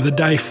intensity of the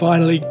day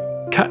finally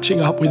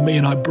catching up with me,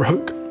 and I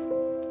broke.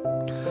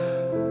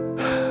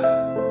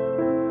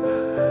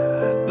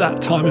 That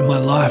time in my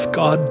life,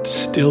 God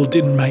still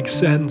didn't make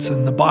sense,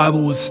 and the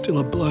Bible was still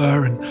a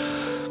blur, and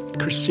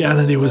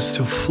Christianity was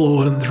still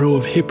flawed and full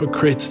of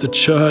hypocrites. The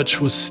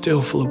church was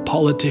still full of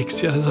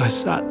politics. Yet as I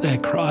sat there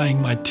crying,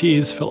 my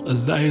tears felt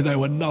as though they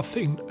were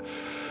nothing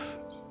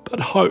but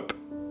hope.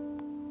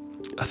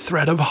 A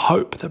thread of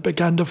hope that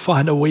began to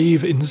find a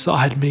weave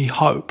inside me.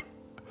 Hope.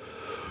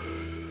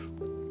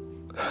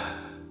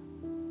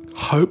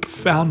 Hope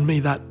found me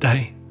that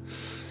day,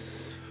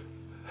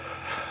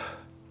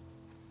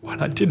 when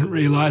I didn't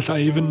realize I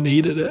even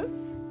needed it.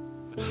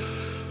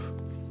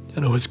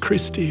 And it was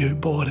Christy who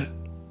bought it.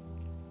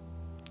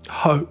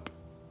 Hope.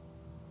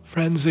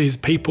 Friends, these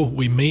people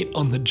we meet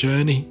on the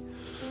journey,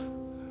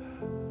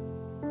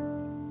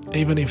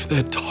 even if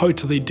they're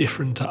totally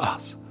different to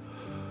us,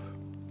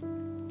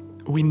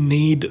 we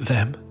need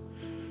them.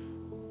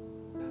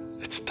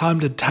 It's time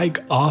to take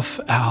off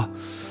our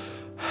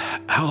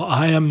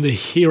I am the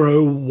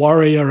hero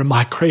warrior and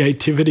my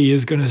creativity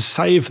is going to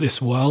save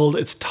this world.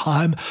 It's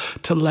time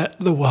to let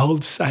the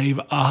world save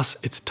us.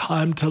 It's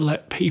time to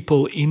let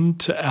people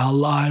into our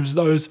lives,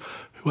 those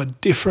who are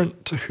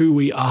different to who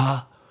we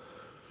are.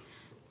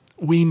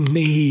 We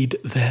need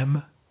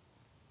them.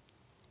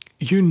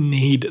 You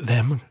need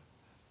them.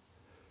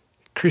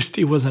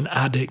 Christy was an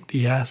addict,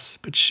 yes,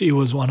 but she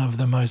was one of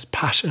the most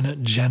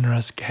passionate,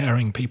 generous,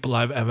 caring people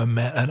I've ever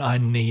met, and I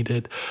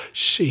needed.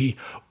 She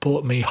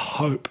brought me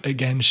hope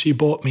again. She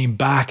brought me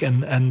back,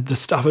 and the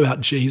stuff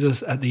about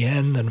Jesus at the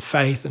end and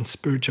faith and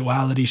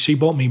spirituality, she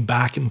brought me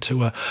back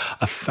into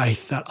a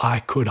faith that I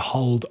could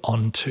hold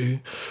on to.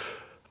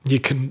 You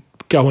can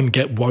go and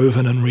get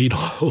Woven and read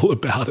all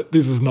about it.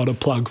 This is not a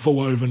plug for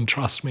Woven,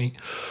 trust me.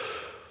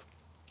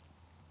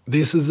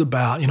 This is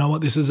about, you know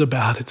what this is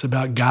about? It's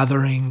about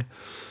gathering,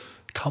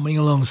 coming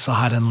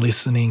alongside and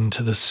listening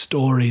to the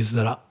stories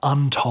that are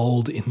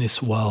untold in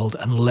this world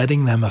and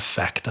letting them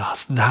affect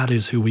us. That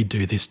is who we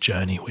do this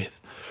journey with.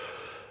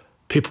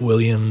 Pip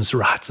Williams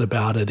writes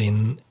about it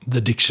in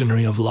The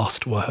Dictionary of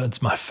Lost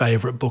Words, my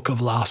favorite book of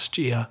last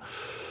year,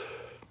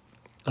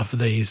 of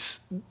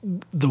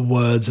the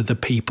words of the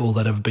people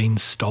that have been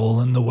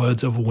stolen, the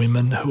words of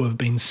women who have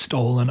been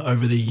stolen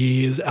over the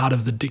years out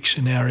of the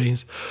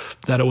dictionaries,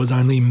 that it was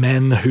only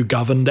men who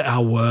governed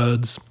our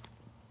words,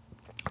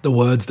 the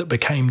words that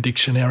became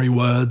dictionary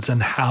words,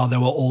 and how there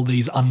were all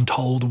these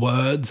untold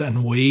words.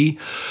 And we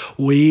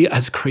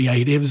as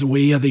creatives,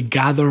 we are the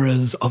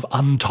gatherers of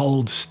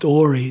untold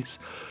stories.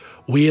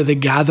 We are the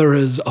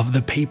gatherers of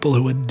the people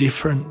who are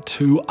different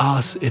to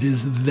us. It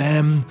is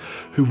them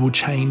who will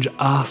change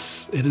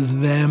us. It is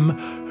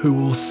them who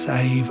will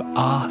save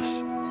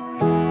us.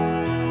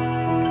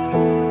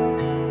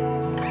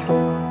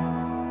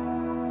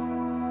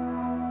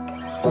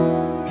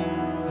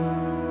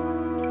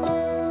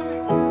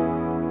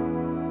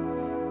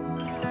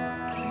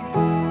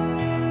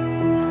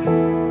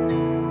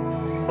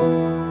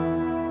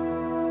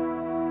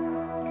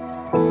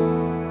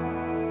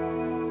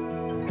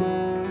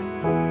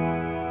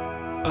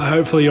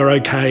 Hopefully you're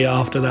okay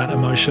after that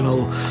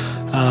emotional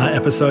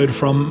episode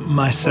from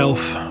myself.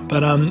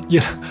 But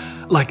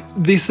like,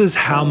 this is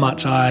how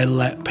much I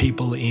let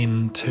people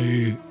in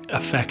to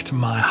affect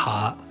my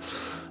heart.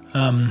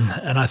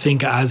 And I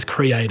think as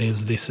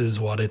creatives, this is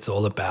what it's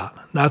all about.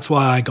 That's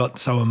why I got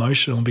so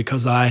emotional,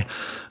 because I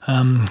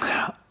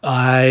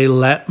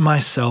let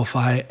myself,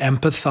 I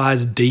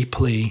empathize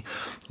deeply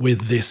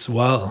with this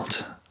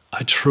world.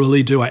 I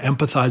truly do. I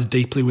empathize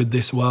deeply with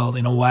this world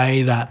in a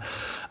way that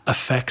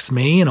affects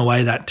me, in a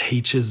way that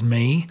teaches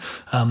me,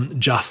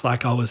 just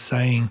like I was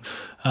saying.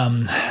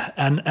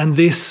 And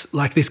this,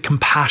 like this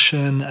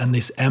compassion and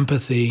this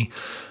empathy,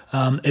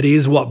 it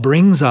is what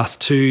brings us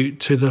to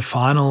the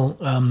final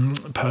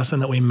person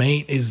that we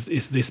meet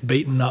is this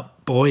beaten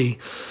up boy,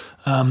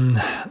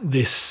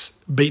 this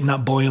beaten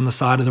up boy on the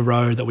side of the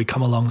road that we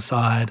come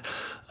alongside.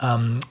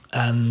 And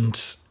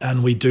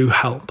we do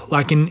help,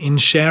 like in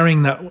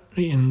sharing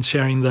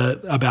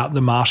about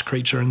the marsh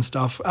creature and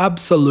stuff.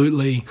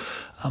 Absolutely.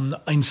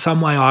 In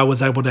some way, I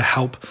was able to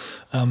help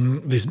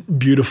this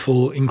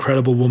beautiful,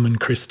 incredible woman,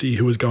 Christy,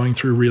 who was going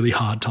through really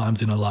hard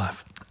times in her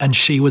life, and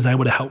she was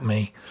able to help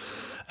me.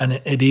 And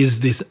it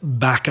is this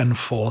back and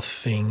forth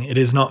thing. It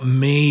is not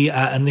me,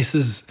 and this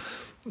is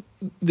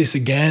this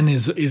again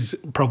is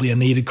probably a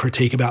needed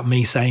critique about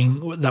me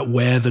saying that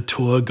we're the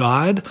tour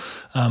guide,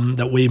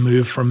 that we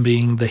move from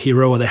being the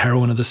hero or the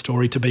heroine of the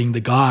story to being the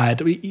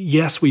guide.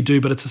 Yes, we do,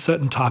 but it's a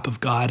certain type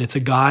of guide. It's a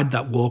guide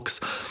that walks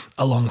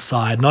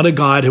alongside, not a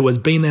guide who has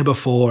been there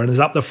before and is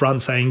up the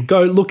front saying,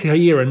 go look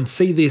here and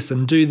see this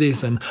and do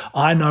this, and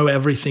I know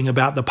everything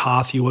about the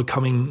path you were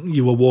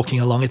walking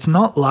along. It's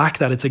not like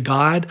that. It's a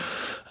guide,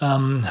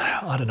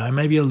 I don't know,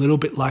 maybe a little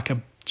bit like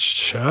a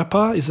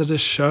Sherpa. Is it a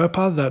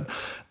Sherpa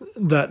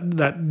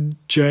that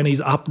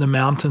journeys up the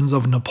mountains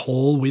of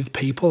Nepal with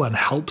people and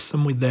helps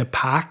them with their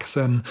packs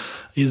and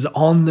is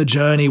on the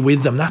journey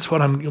with them? That's what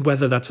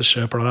whether that's a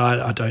Sherpa or not,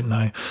 I don't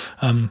know.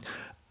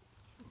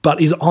 But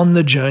is on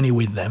the journey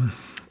with them.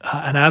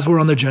 And as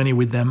we're on the journey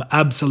with them,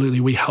 absolutely,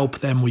 we help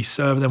them, we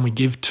serve them, we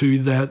give to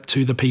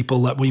the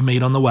people that we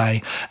meet on the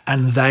way,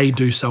 and they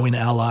do so in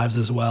our lives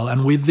as well.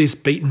 And with this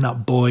beaten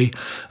up boy,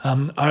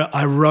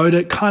 I wrote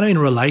it kind of in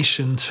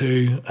relation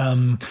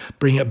to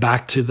bring it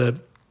back to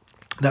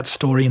that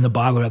story in the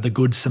Bible about the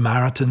Good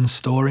Samaritan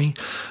story,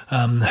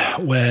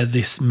 where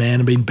this man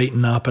had been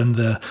beaten up, and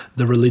the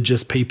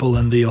religious people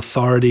and the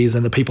authorities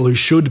and the people who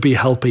should be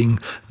helping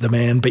the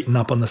man beaten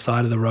up on the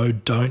side of the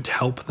road don't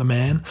help the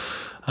man.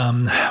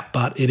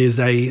 But it is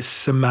a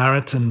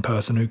Samaritan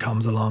person who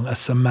comes along. A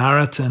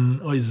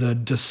Samaritan was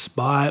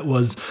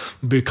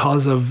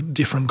because of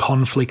different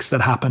conflicts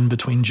that happen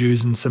between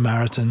Jews and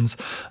Samaritans.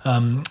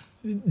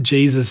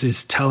 Jesus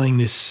is telling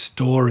this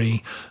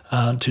story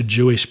to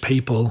Jewish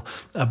people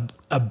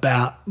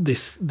about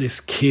this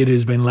kid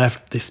who's been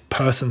left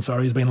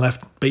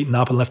beaten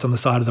up and left on the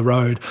side of the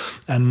road.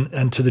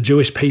 And to the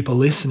Jewish people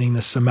listening,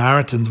 the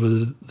Samaritans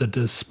were the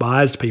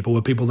despised people,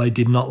 were people they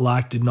did not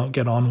like, did not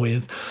get on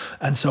with.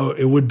 And so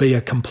it would be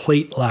a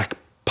complete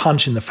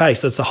punch in the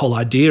face. That's the whole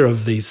idea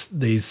of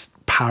these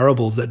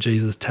parables that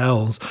Jesus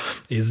tells,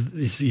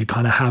 is you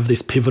kind of have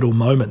this pivotal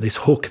moment, this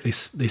hook,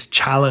 this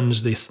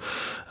challenge, this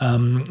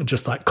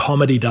just like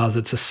comedy does.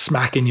 It's a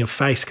smack in your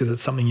face because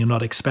it's something you're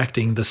not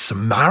expecting. The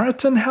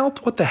Samaritan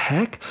help? What the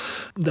heck?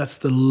 That's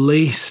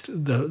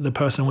the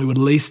person we would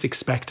least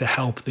expect to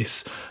help,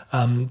 this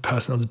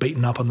person that's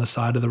beaten up on the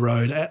side of the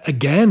road.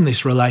 Again,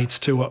 this relates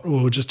to what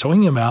we were just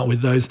talking about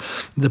with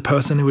the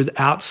person who is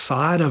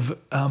outside of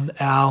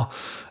our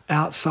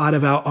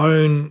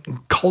own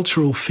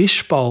cultural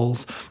fish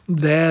bowls.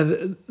 They're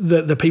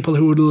the people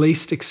who would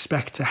least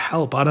expect to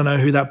help. I don't know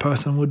who that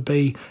person would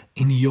be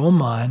in your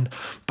mind,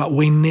 but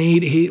we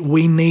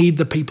need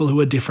the people who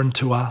are different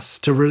to us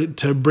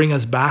to bring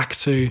us back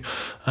to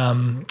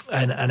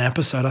an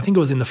episode. I think it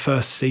was in the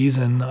first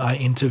season I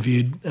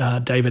interviewed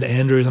David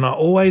Andrews, and I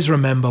always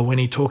remember when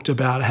he talked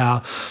about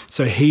how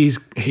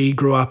he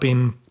grew up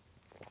in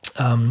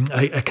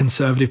a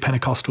conservative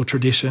Pentecostal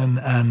tradition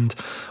and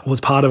was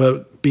part of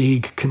a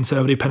big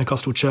conservative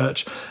Pentecostal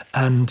church,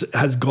 and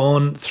has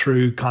gone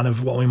through kind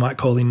of what we might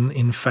call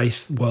in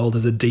faith world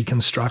as a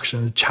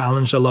deconstruction,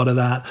 challenged a lot of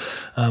that.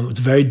 It's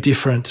very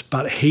different,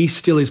 but he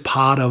still is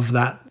part of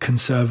that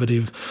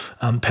conservative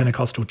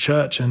Pentecostal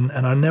church. And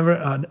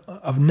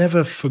I've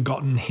never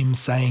forgotten him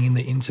saying in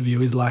the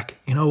interview, is like,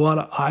 you know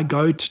what, I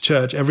go to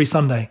church every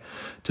Sunday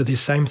to this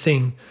same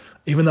thing.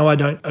 Even though I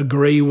don't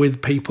agree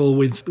with people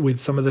with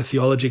some of the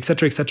theology, et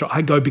cetera,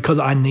 I go because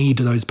I need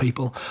those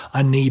people.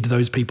 I need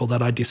those people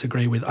that I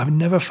disagree with. I've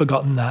never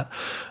forgotten that.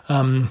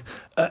 And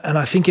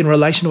I think in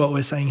relation to what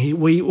we're saying here,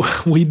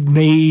 we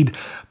need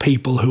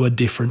people who are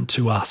different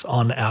to us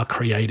on our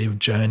creative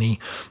journey.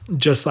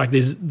 Just like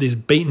this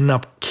beaten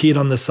up kid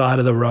on the side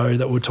of the road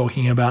that we're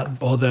talking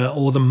about, or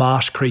the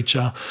marsh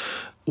creature.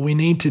 We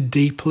need to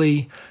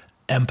deeply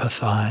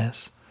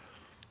empathize.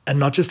 And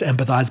not just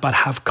empathize, but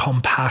have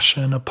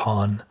compassion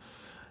upon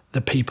the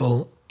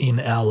people in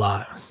our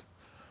lives,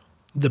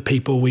 the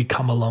people we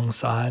come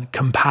alongside.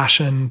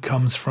 Compassion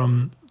comes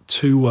from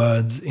two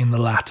words in the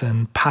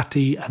Latin,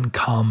 pati and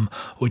cum,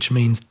 which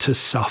means to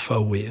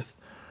suffer with.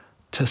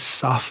 To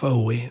suffer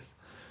with.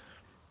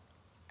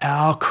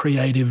 Our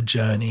creative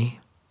journey,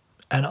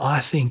 and I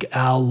think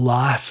our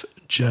life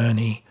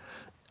journey,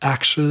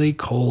 actually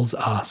calls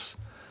us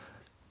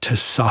to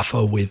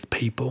suffer with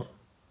people.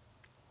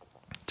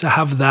 To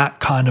have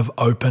that kind of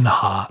open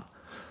heart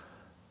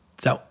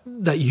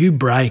that you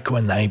break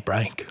when they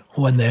break,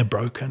 when they're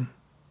broken,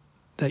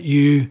 that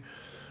you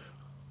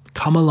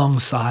come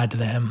alongside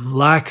them.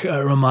 Like it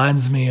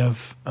reminds me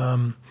of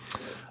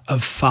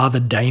Father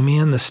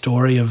Damien, the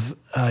story of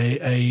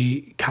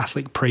a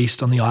Catholic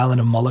priest on the island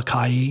of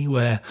Molokai,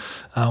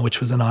 which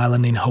was an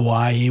island in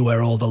Hawaii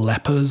where all the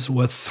lepers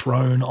were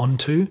thrown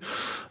onto,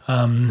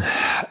 and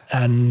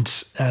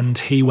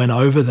he went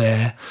over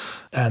there,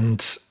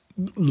 and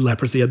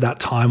leprosy at that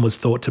time was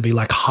thought to be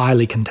like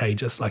highly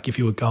contagious. Like if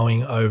you were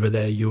going over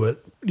there, you're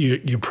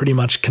pretty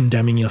much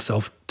condemning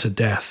yourself to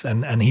death.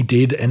 And he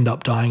did end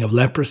up dying of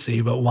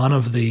leprosy. But one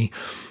of the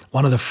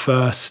one of the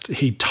first,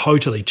 he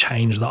totally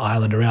changed the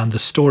island around. The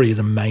story is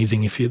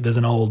amazing. There's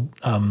an old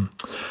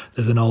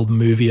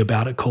movie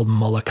about it called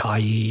Molokai.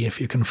 If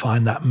you can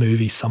find that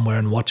movie somewhere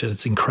and watch it,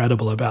 it's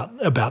incredible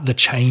about the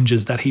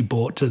changes that he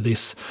brought to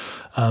this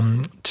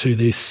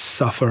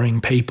suffering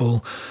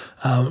people.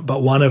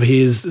 But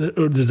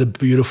there's a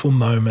beautiful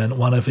moment.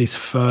 One of his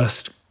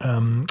first,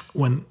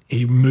 when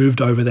he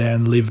moved over there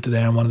and lived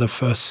there, and one of the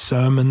first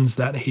sermons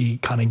that he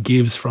kind of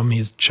gives from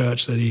his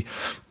church that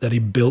he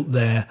built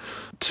there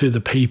to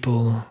the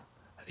people,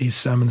 his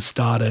sermon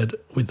started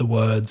with the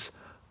words,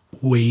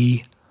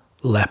 "We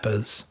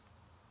lepers."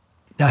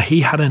 Now, he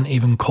hadn't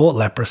even caught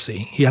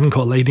leprosy. He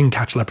didn't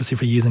catch leprosy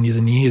for years and years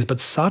and years, but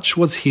such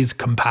was his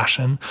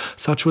compassion,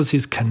 such was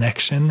his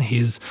connection,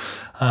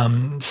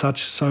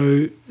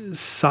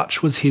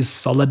 such was his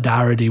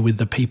solidarity with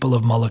the people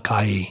of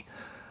Molokai,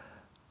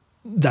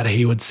 that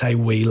he would say,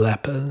 "We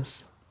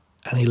lepers."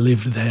 And he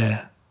lived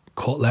there,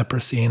 caught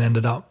leprosy, and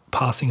ended up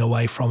passing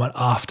away from it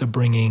after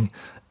bringing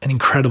an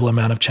incredible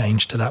amount of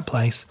change to that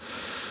place.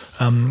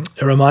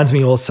 It reminds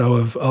me also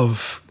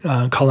of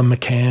Colin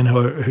McCann,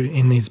 who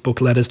in his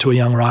book Letters to a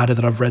Young Writer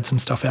that I've read some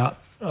stuff out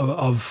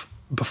of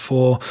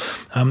before.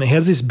 He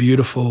has this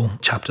beautiful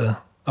chapter.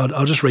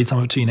 I'll just read some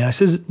of it to you now. He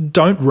says,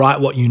 "Don't write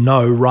what you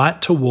know,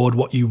 write toward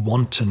what you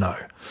want to know.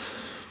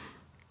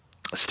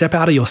 Step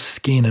out of your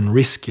skin and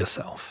risk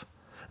yourself.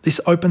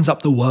 This opens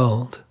up the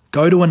world.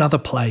 Go to another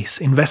place.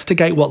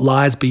 Investigate what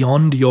lies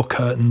beyond your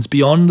curtains,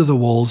 beyond the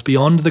walls,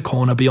 beyond the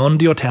corner,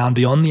 beyond your town,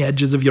 beyond the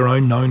edges of your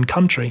own known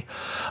country.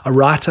 A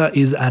writer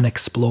is an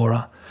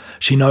explorer.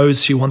 She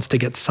knows she wants to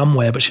get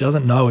somewhere, but she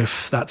doesn't know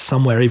if that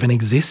somewhere even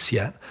exists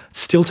yet.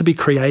 It's still to be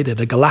created,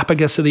 a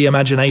Galapagos of the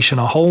imagination,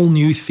 a whole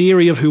new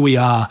theory of who we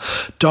are.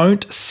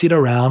 Don't sit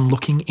around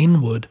looking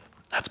inward.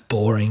 That's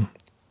boring.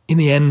 In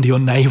the end, your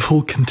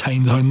navel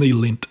contains only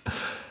lint.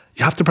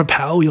 You have to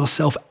propel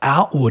yourself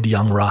outward,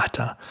 young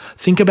writer.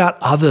 Think about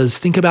others,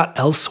 think about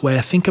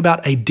elsewhere, think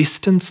about a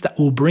distance that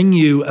will bring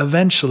you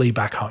eventually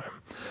back home.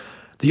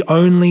 The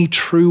only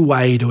true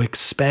way to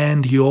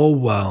expand your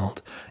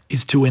world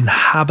is to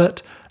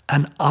inhabit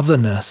an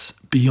otherness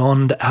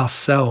beyond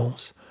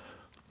ourselves.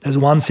 There's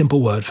one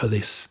simple word for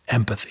this: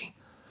 empathy.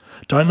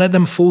 Don't let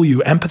them fool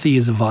you. Empathy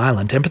is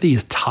violent. Empathy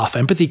is tough.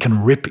 Empathy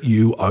can rip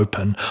you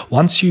open.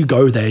 Once you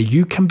go there,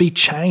 you can be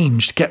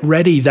changed. Get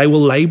ready. They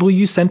will label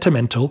you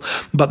sentimental,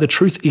 but the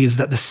truth is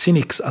that the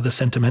cynics are the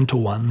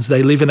sentimental ones.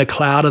 They live in a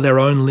cloud of their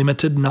own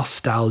limited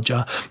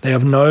nostalgia. They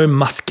have no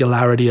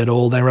muscularity at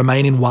all. They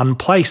remain in one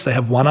place. They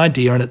have one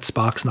idea and it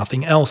sparks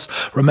nothing else.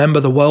 Remember,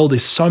 the world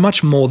is so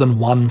much more than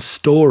one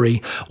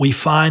story. We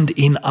find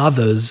in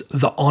others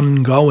the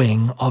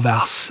ongoing of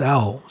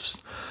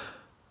ourselves.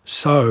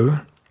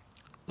 So,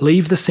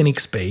 leave the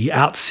cynics be,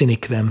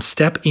 out-cynic them,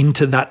 step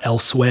into that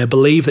elsewhere,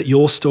 believe that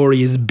your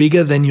story is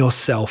bigger than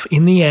yourself.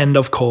 In the end,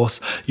 of course,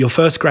 your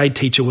first grade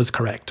teacher was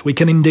correct. We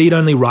can indeed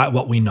only write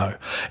what we know.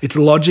 It's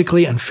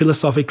logically and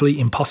philosophically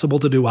impossible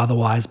to do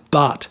otherwise,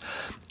 but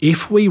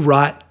if we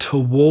write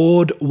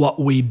toward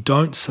what we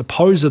don't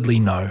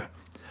supposedly know,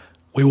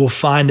 we will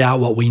find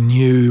out what we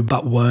knew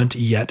but weren't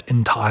yet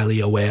entirely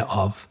aware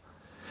of.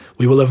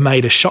 We will have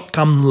made a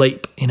shotgun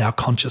leap in our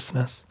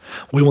consciousness.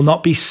 We will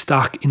not be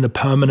stuck in the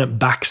permanent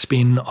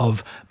backspin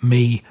of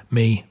me,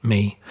 me,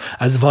 me.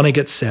 As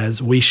Vonnegut says,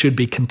 we should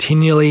be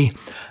continually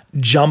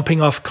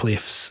jumping off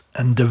cliffs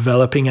and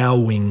developing our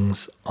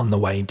wings on the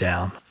way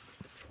down.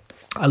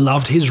 I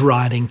loved his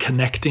writing,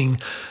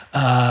 connecting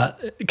our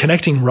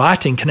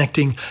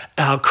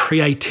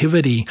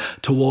creativity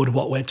toward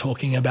what we're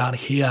talking about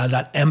here,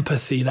 that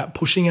empathy, that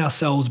pushing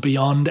ourselves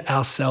beyond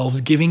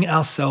ourselves, giving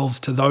ourselves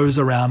to those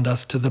around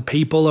us, to the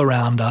people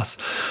around us.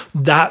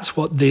 That's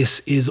what this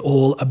is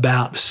all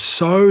about,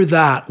 so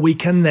that we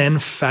can then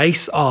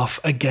face off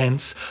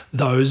against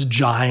those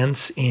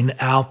giants in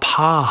our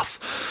path,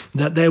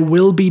 that there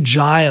will be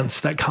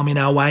giants that come in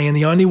our way, and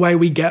the only way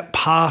we get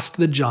past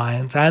the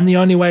giants and the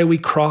only way we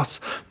cross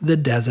the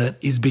desert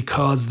is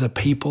because the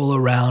people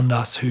around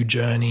us who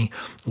journey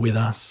with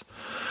us.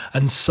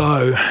 And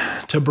so,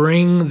 to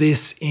bring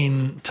this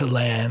into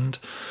land,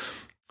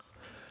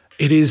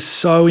 it is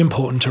so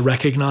important to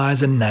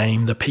recognize and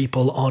name the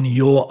people on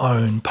your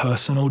own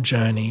personal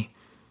journey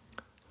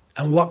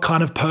and what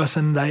kind of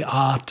person they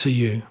are to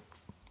you.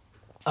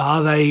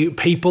 Are they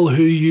people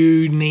who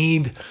you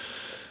need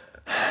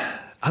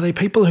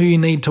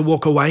to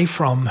walk away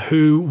from,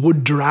 who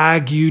would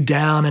drag you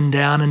down and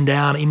down and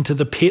down into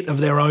the pit of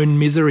their own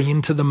misery,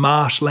 into the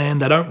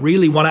marshland they don't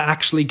really want to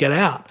actually get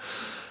out?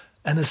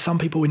 And there's some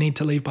people we need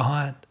to leave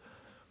behind.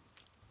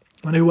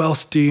 And who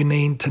else do you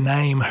need to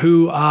name?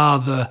 Who are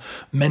the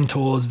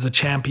mentors, the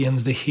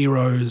champions, the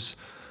heroes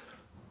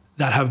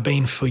that have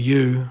been for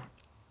you?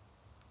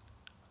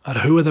 And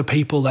who are the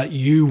people that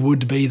you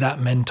would be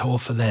that mentor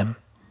for them?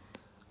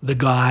 The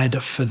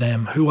guide for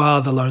them? Who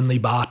are the lonely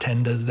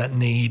bartenders that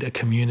need a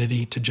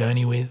community to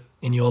journey with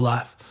in your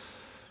life?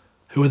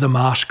 Who are the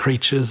marsh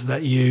creatures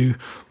that you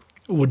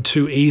would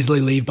too easily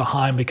leave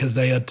behind because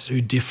they are too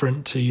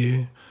different to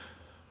you?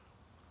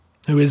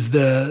 Who is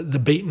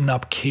the beaten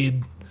up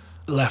kid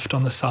left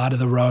on the side of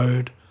the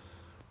road.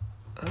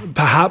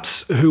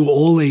 Perhaps who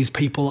all these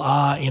people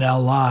are in our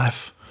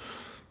life.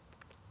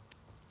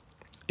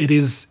 It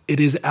is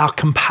our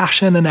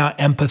compassion and our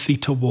empathy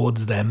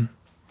towards them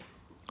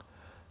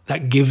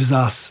that gives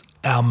us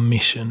our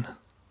mission.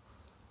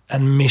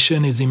 And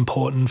mission is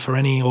important for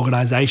any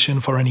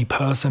organization, for any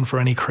person, for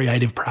any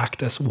creative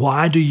practice.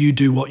 Why do you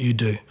do what you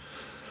do?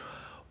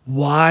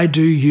 Why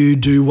do you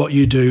do what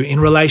you do in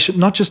relation,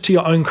 not just to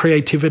your own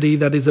creativity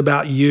that is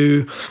about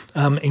you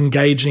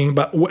engaging,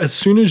 but as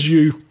soon as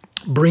you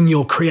bring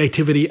your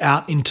creativity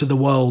out into the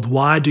world,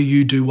 why do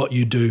you do what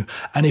you do?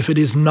 And if it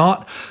is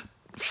not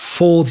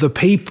for the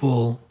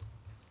people,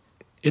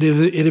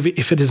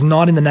 if it is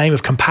not in the name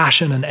of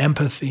compassion and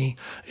empathy,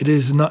 if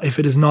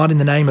it is not in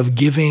the name of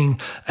giving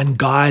and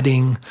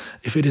guiding,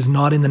 if it is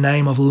not in the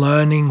name of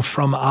learning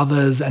from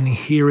others and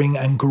hearing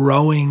and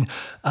growing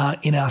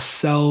in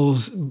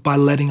ourselves by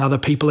letting other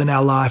people in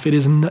our life,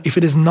 if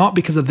it is not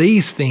because of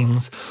these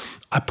things,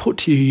 I put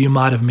to you, you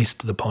might have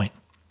missed the point.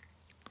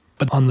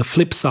 But on the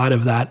flip side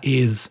of that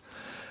is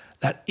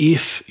that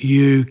if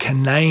you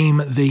can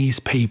name these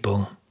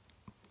people,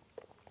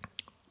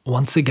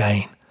 once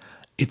again,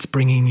 it's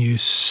bringing you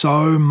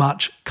so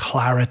much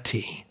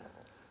clarity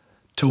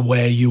to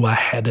where you are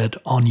headed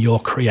on your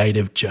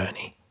creative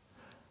journey.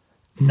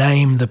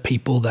 Name the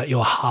people that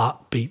your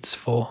heart beats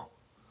for.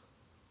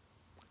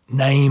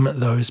 Name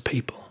those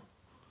people.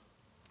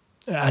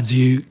 As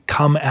you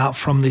come out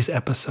from this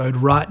episode,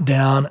 write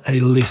down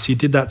a list. You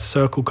did that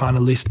circle kind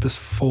of list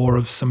before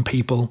of some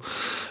people.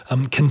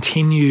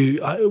 Continue,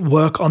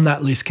 work on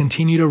that list.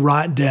 Continue to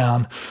write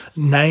down,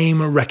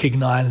 name,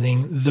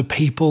 recognizing the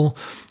people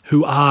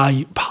who are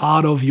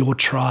part of your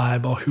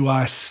tribe or who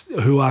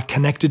are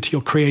connected to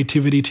your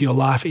creativity, to your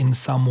life in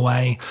some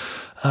way.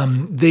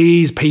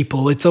 These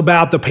people, it's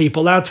about the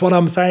people. That's what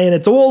I'm saying.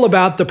 It's all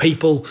about the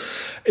people.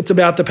 It's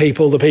about the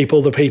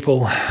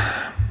people.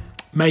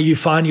 May you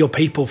find your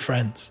people,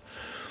 friends.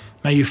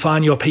 May you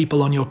find your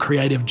people on your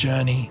creative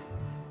journey.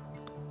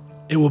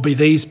 It will be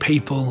these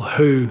people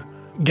who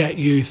get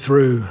you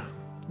through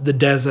the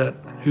desert,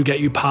 who get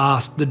you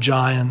past the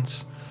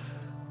giants,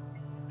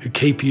 who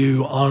keep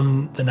you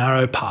on the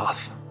narrow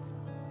path.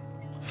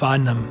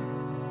 Find them.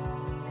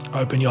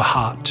 Open your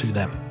heart to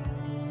them.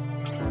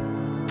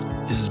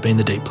 This has been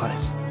The Deep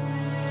Place.